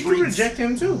on the She streets. can reject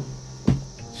him too.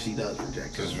 She does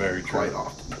reject This is him very true. quite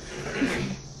often.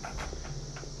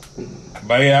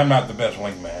 But yeah, I'm not the best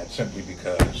wingman simply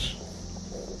because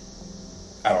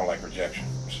I don't like rejection.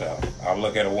 So I'll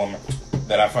look at a woman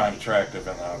that I find attractive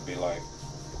and I'll be like,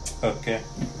 okay.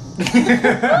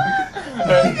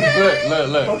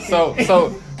 Look. So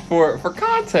for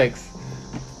context,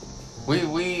 we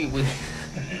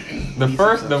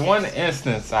the one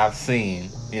instance I've seen,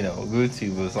 you know,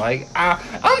 Gucci was like, I'm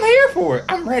here for it.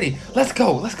 I'm ready. Let's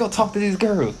go talk to these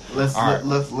girls. Let's All right.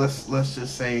 let's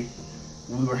just say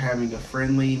we were having a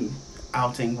friendly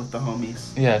outing with the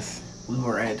homies. Yes. We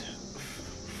were at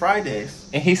Fridays.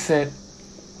 And he said,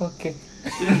 okay.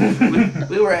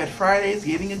 we were at Fridays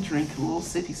getting a drink, a little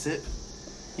sippy sip.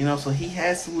 You know, so he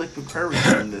had some liquid courage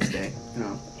on this day. You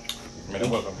know, I mean, it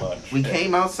wasn't much. we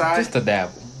came outside. Just a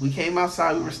dabble. We came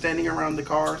outside. We were standing around the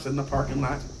cars in the parking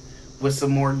lot with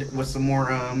some more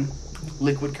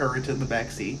liquid courage in the back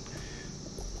seat.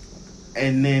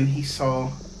 And then he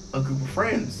saw a group of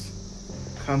friends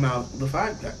come out. The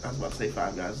Five Guys. I was about to say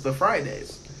Five Guys. The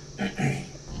Fridays.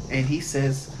 And he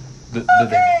says, The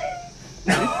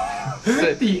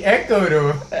The echo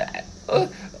though.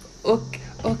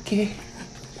 okay.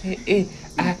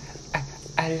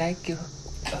 I like you.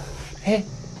 Hey,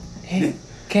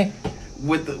 okay.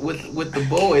 with the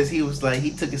boys, he was like,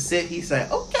 he took a sip. He said,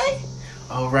 okay.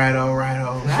 All right.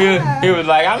 He was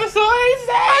like, I'm so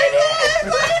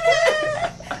excited.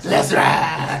 Let's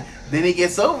ride. Then he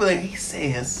gets over there. He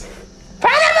says,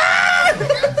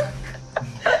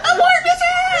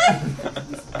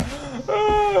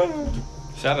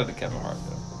 Shout out to Kevin Hart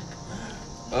though.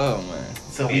 Oh man.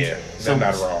 So Yeah, they're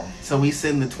not wrong. So we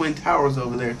send the Twin Towers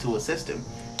over there to assist him.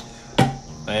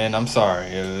 Man, I'm sorry.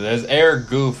 As Eric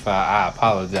Goof, I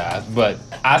apologize, but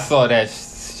I saw that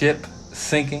ship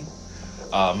sinking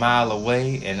a mile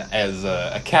away, and as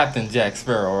a Captain Jack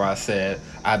Sparrow, I said,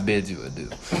 I bid you adieu.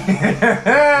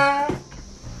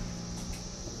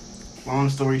 Long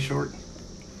story short,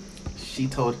 she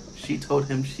told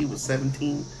him she was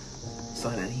 17 so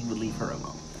that he would leave her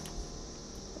alone.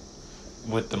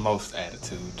 With the most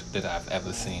attitude that I've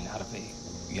ever seen out of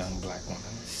a young black woman.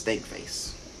 Steak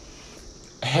face.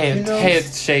 Head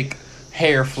shake,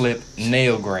 hair flip,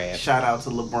 nail grab. Shout out to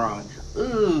LeBron.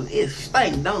 Ooh, it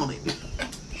stank, don't it?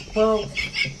 Well,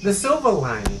 the silver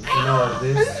lining, of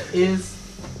this is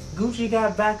Gucci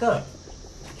got back up.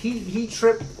 He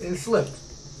tripped and slipped,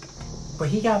 but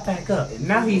he got back up.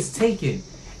 Now he's taken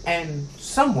and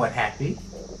somewhat happy,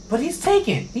 but he's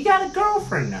taken. He got a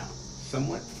girlfriend now.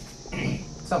 Somewhat.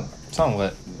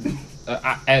 Somewhat.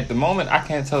 At the moment, I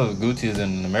can't tell if Gucci is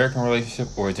in an American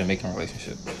relationship or a Jamaican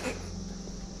relationship.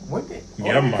 What?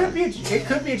 It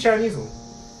could be a Chinese one.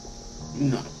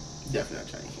 No, definitely not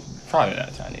Chinese. Probably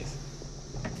not Chinese.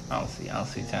 I don't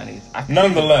see Chinese.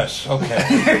 Nonetheless,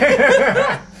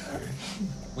 okay.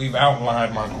 We've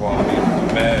outlined my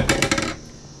qualities. Bad.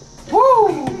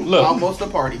 Woo! Look. Almost a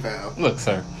party foul. Look,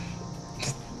 sir.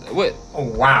 What? Oh,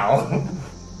 wow.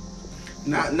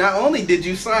 Not only did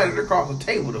you slide it across the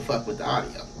table to fuck with the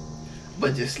audio,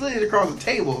 but you slid it across the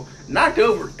table, knocked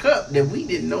over a cup that we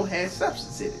didn't know had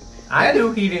substance in it. I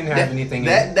knew he didn't have anything in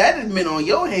it. That had been on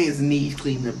your hands and knees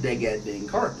cleaning up that goddamn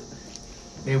carpet.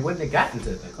 They wouldn't have gotten to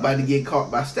the carpet. About to get caught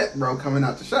by step bro coming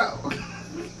out the shower.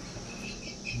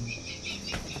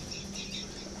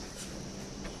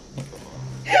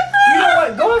 You know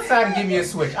what? Go inside and give me a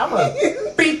switch. I'm gonna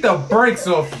beat the brakes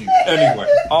off you. Anyway.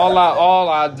 All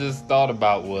I just thought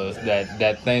about was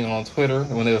that thing on Twitter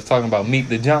when they was talking about Meet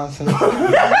the Johnsons.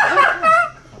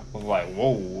 I was like,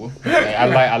 whoa. I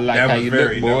like how you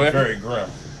look, boy. That was very grim.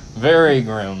 Very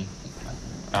grim.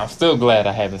 I'm still glad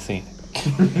I haven't seen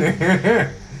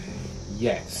it.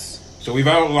 Yes. So we've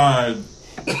outlined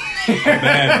a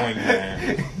bad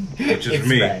wingman, which is It's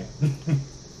me. bad.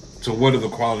 So what are the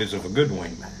qualities of a good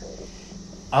wingman?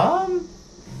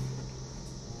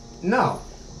 No.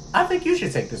 I think you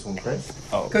should take this one, Chris.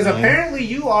 Oh, Because man. apparently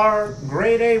you are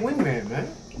grade A wingman,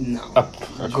 man. No.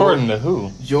 According to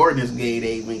who? Jordan is grade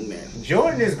A wingman,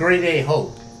 Jordan is grade A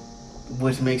hope.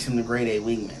 which makes him the grade A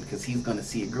wingman because he's gonna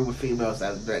see a group of females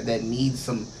that need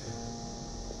some.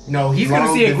 No, he's going to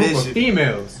Long see a group of division.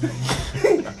 females.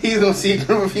 He's gonna see a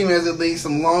group of females that need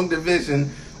some long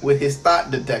division with his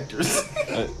thought detectors,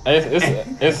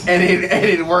 It's and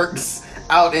it works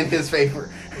out in his favor.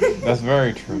 that's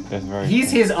very true. That's very. He's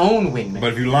true. his own wingman.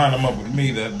 But if you line them up with me,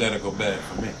 that'll go bad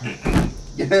for me.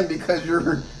 Yeah, because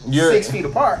you're 6 feet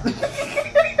apart.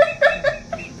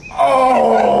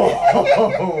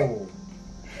 Oh!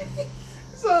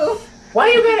 So Why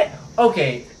you gotta...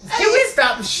 Okay, can we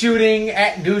stop shooting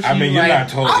at Gucci? I mean, you're not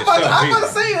told I'm yourself about to either.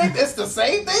 say that it's the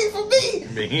same thing for me.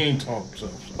 I mean, he ain't told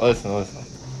himself. Listen.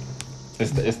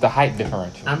 It's the height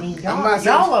differential. I mean, I'm not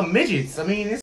saying- y'all are midgets. I mean, it's